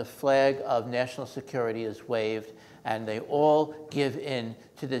the flag of national security is waved, and they all give in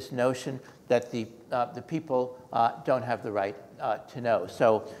to this notion that the people don't have the right to know.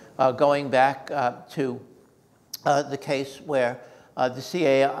 So going back to the case where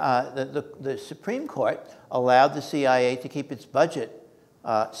the Supreme Court allowed the CIA to keep its budget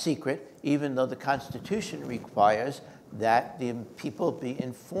secret, even though the Constitution requires that the people be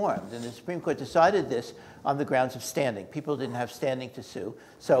informed. And the Supreme Court decided this on the grounds of standing. People didn't have standing to sue.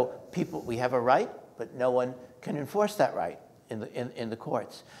 So we have a right, but no one can enforce that right in the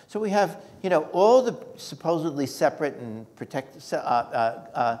courts. So we have, all the supposedly separate and branches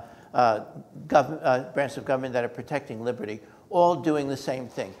of government that are protecting liberty, all doing the same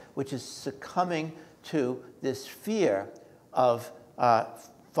thing, which is succumbing to this fear of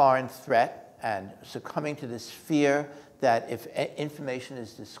foreign threat, and succumbing to this fear that if information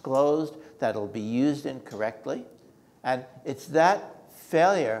is disclosed, that it'll be used incorrectly. And it's that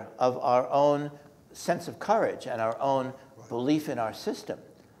failure of our own sense of courage and our own belief in our system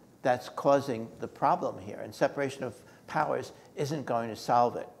that's causing the problem here. And separation of powers isn't going to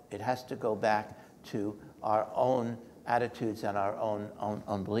solve it. It has to go back to our own attitudes and our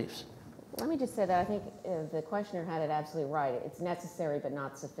own beliefs. Let me just say that I think the questioner had it absolutely right. It's necessary but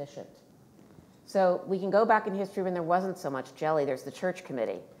not sufficient. So we can go back in history when there wasn't so much jelly. There's the Church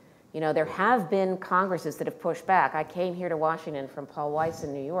Committee. There have been Congresses that have pushed back. I came here to Washington from Paul Weiss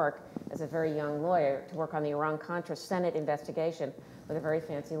in New York as a very young lawyer to work on the Iran-Contra Senate investigation with a very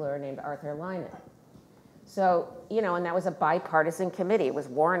fancy lawyer named Arthur Lyman. So, and that was a bipartisan committee. It was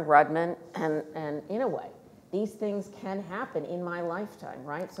Warren Rudman, and in a way, these things can happen in my lifetime,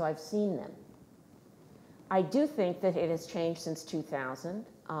 right? So I've seen them. I do think that it has changed since 2000.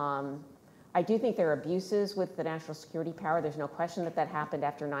 I do think there are abuses with the national security power. There's no question that happened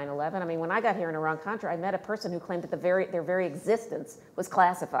after 9/11. I mean, when I got here in Iran-Contra, I met a person who claimed that their very existence was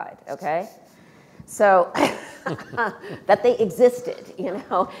classified, okay? So, that they existed,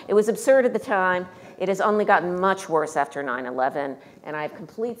 It was absurd at the time. It has only gotten much worse after 9/11, and I have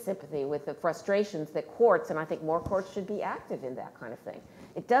complete sympathy with the frustrations that courts, and I think more courts should be active in that kind of thing.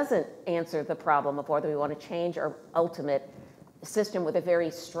 It doesn't answer the problem of whether we want to change our ultimate system with a very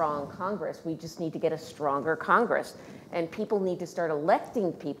strong Congress. We just need to get a stronger Congress. And people need to start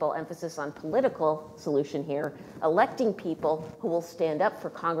electing people, emphasis on political solution here, electing people who will stand up for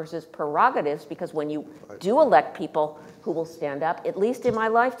Congress's prerogatives, because when you do elect people who will stand up, at least in my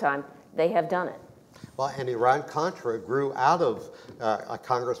lifetime, they have done it. Well, and Iran-Contra grew out of a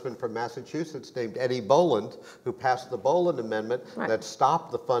congressman from Massachusetts named Eddie Boland, who passed the Boland Amendment that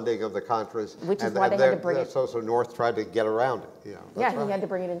stopped the funding of the Contras. Which is why they had to bring it. So North tried to get around it. He had to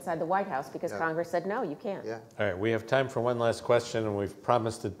bring it inside the White House because Congress said, no, you can't. Yeah. All right, we have time for one last question, and we've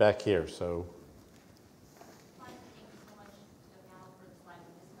promised it back here, so.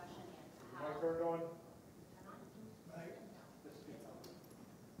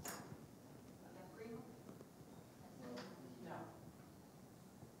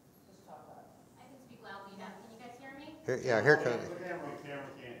 Here comes.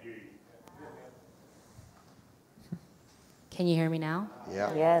 Can you hear me now?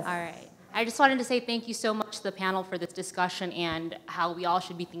 Yeah. Yes. All right. I just wanted to say thank you so much to the panel for this discussion and how we all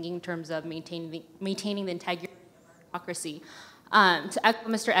should be thinking in terms of maintaining the integrity of our democracy. To echo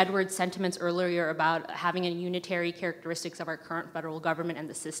Mr. Edwards' sentiments earlier about having a unitary characteristics of our current federal government and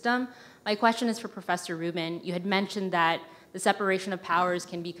the system, my question is for Professor Rubin. You had mentioned that the separation of powers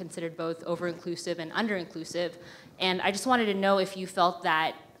can be considered both over-inclusive and under-inclusive, and I just wanted to know if you felt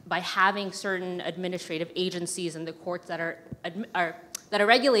that by having certain administrative agencies in the courts that are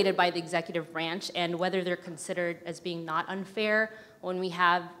regulated by the executive branch, and whether they're considered as being not unfair when we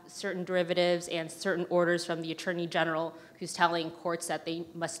have certain derivatives and certain orders from the Attorney General who's telling courts that they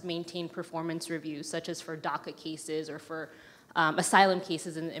must maintain performance reviews, such as for DACA cases or for asylum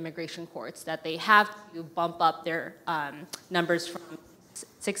cases in the immigration courts, that they have to bump up their numbers from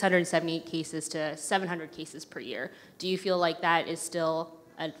 678 cases to 700 cases per year. Do you feel like that is still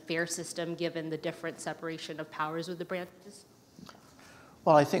a fair system given the different separation of powers with the branches?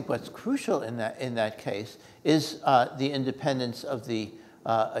 Well, I think what's crucial in that case is the independence of the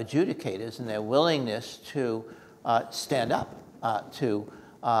adjudicators and their willingness to stand up to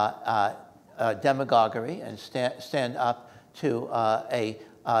demagoguery and stand up to a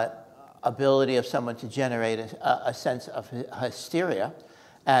ability of someone to generate a sense of hysteria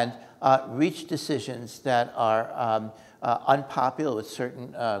and reach decisions that are unpopular with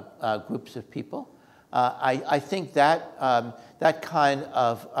certain groups of people. I think that that kind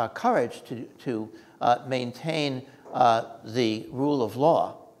of courage to maintain the rule of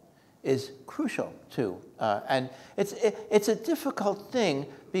law is crucial too. And it's a difficult thing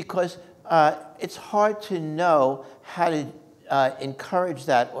because it's hard to know how to encourage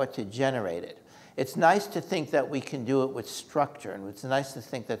that or to generate it. It's nice to think that we can do it with structure, and it's nice to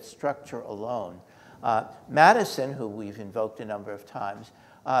think that structure alone. Madison, who we've invoked a number of times,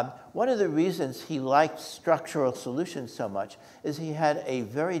 one of the reasons he liked structural solutions so much is he had a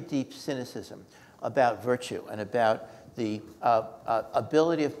very deep cynicism about virtue and about the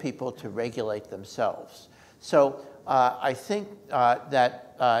ability of people to regulate themselves. So I think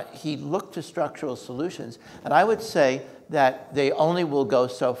that he looked to structural solutions, and I would say that they only will go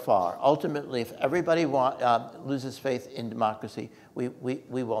so far. Ultimately, if everybody loses faith in democracy,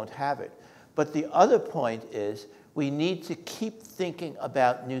 we won't have it. But the other point is we need to keep thinking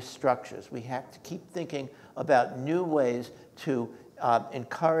about new structures. We have to keep thinking about new ways to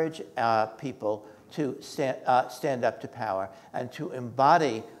encourage people to stand up to power and to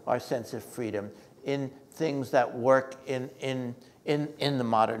embody our sense of freedom in things that work in the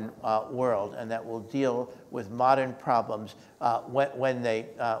modern world and that will deal with modern problems when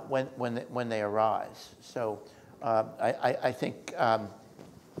they arise. So I think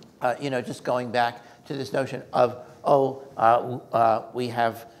just going back to this notion of we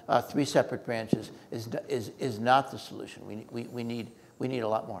have 3 separate branches is not the solution. We need a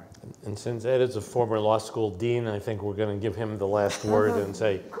lot more. And since Ed is a former law school dean, I think we're going to give him the last word and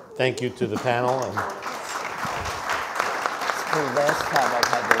say thank you to the panel. And the last time I've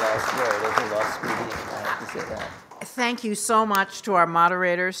had the last word as a law school dean, I have to say that. Thank you so much to our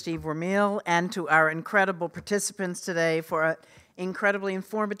moderator, Steve Vermeil, and to our incredible participants today for an incredibly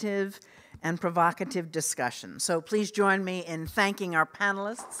informative and provocative discussion. So please join me in thanking our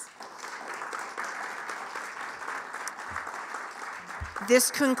panelists. This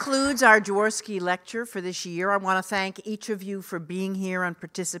concludes our Jaworski lecture for this year. I want to thank each of you for being here and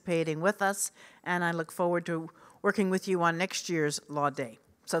participating with us, and I look forward to working with you on next year's Law Day.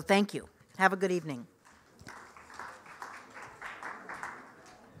 So thank you. Have a good evening.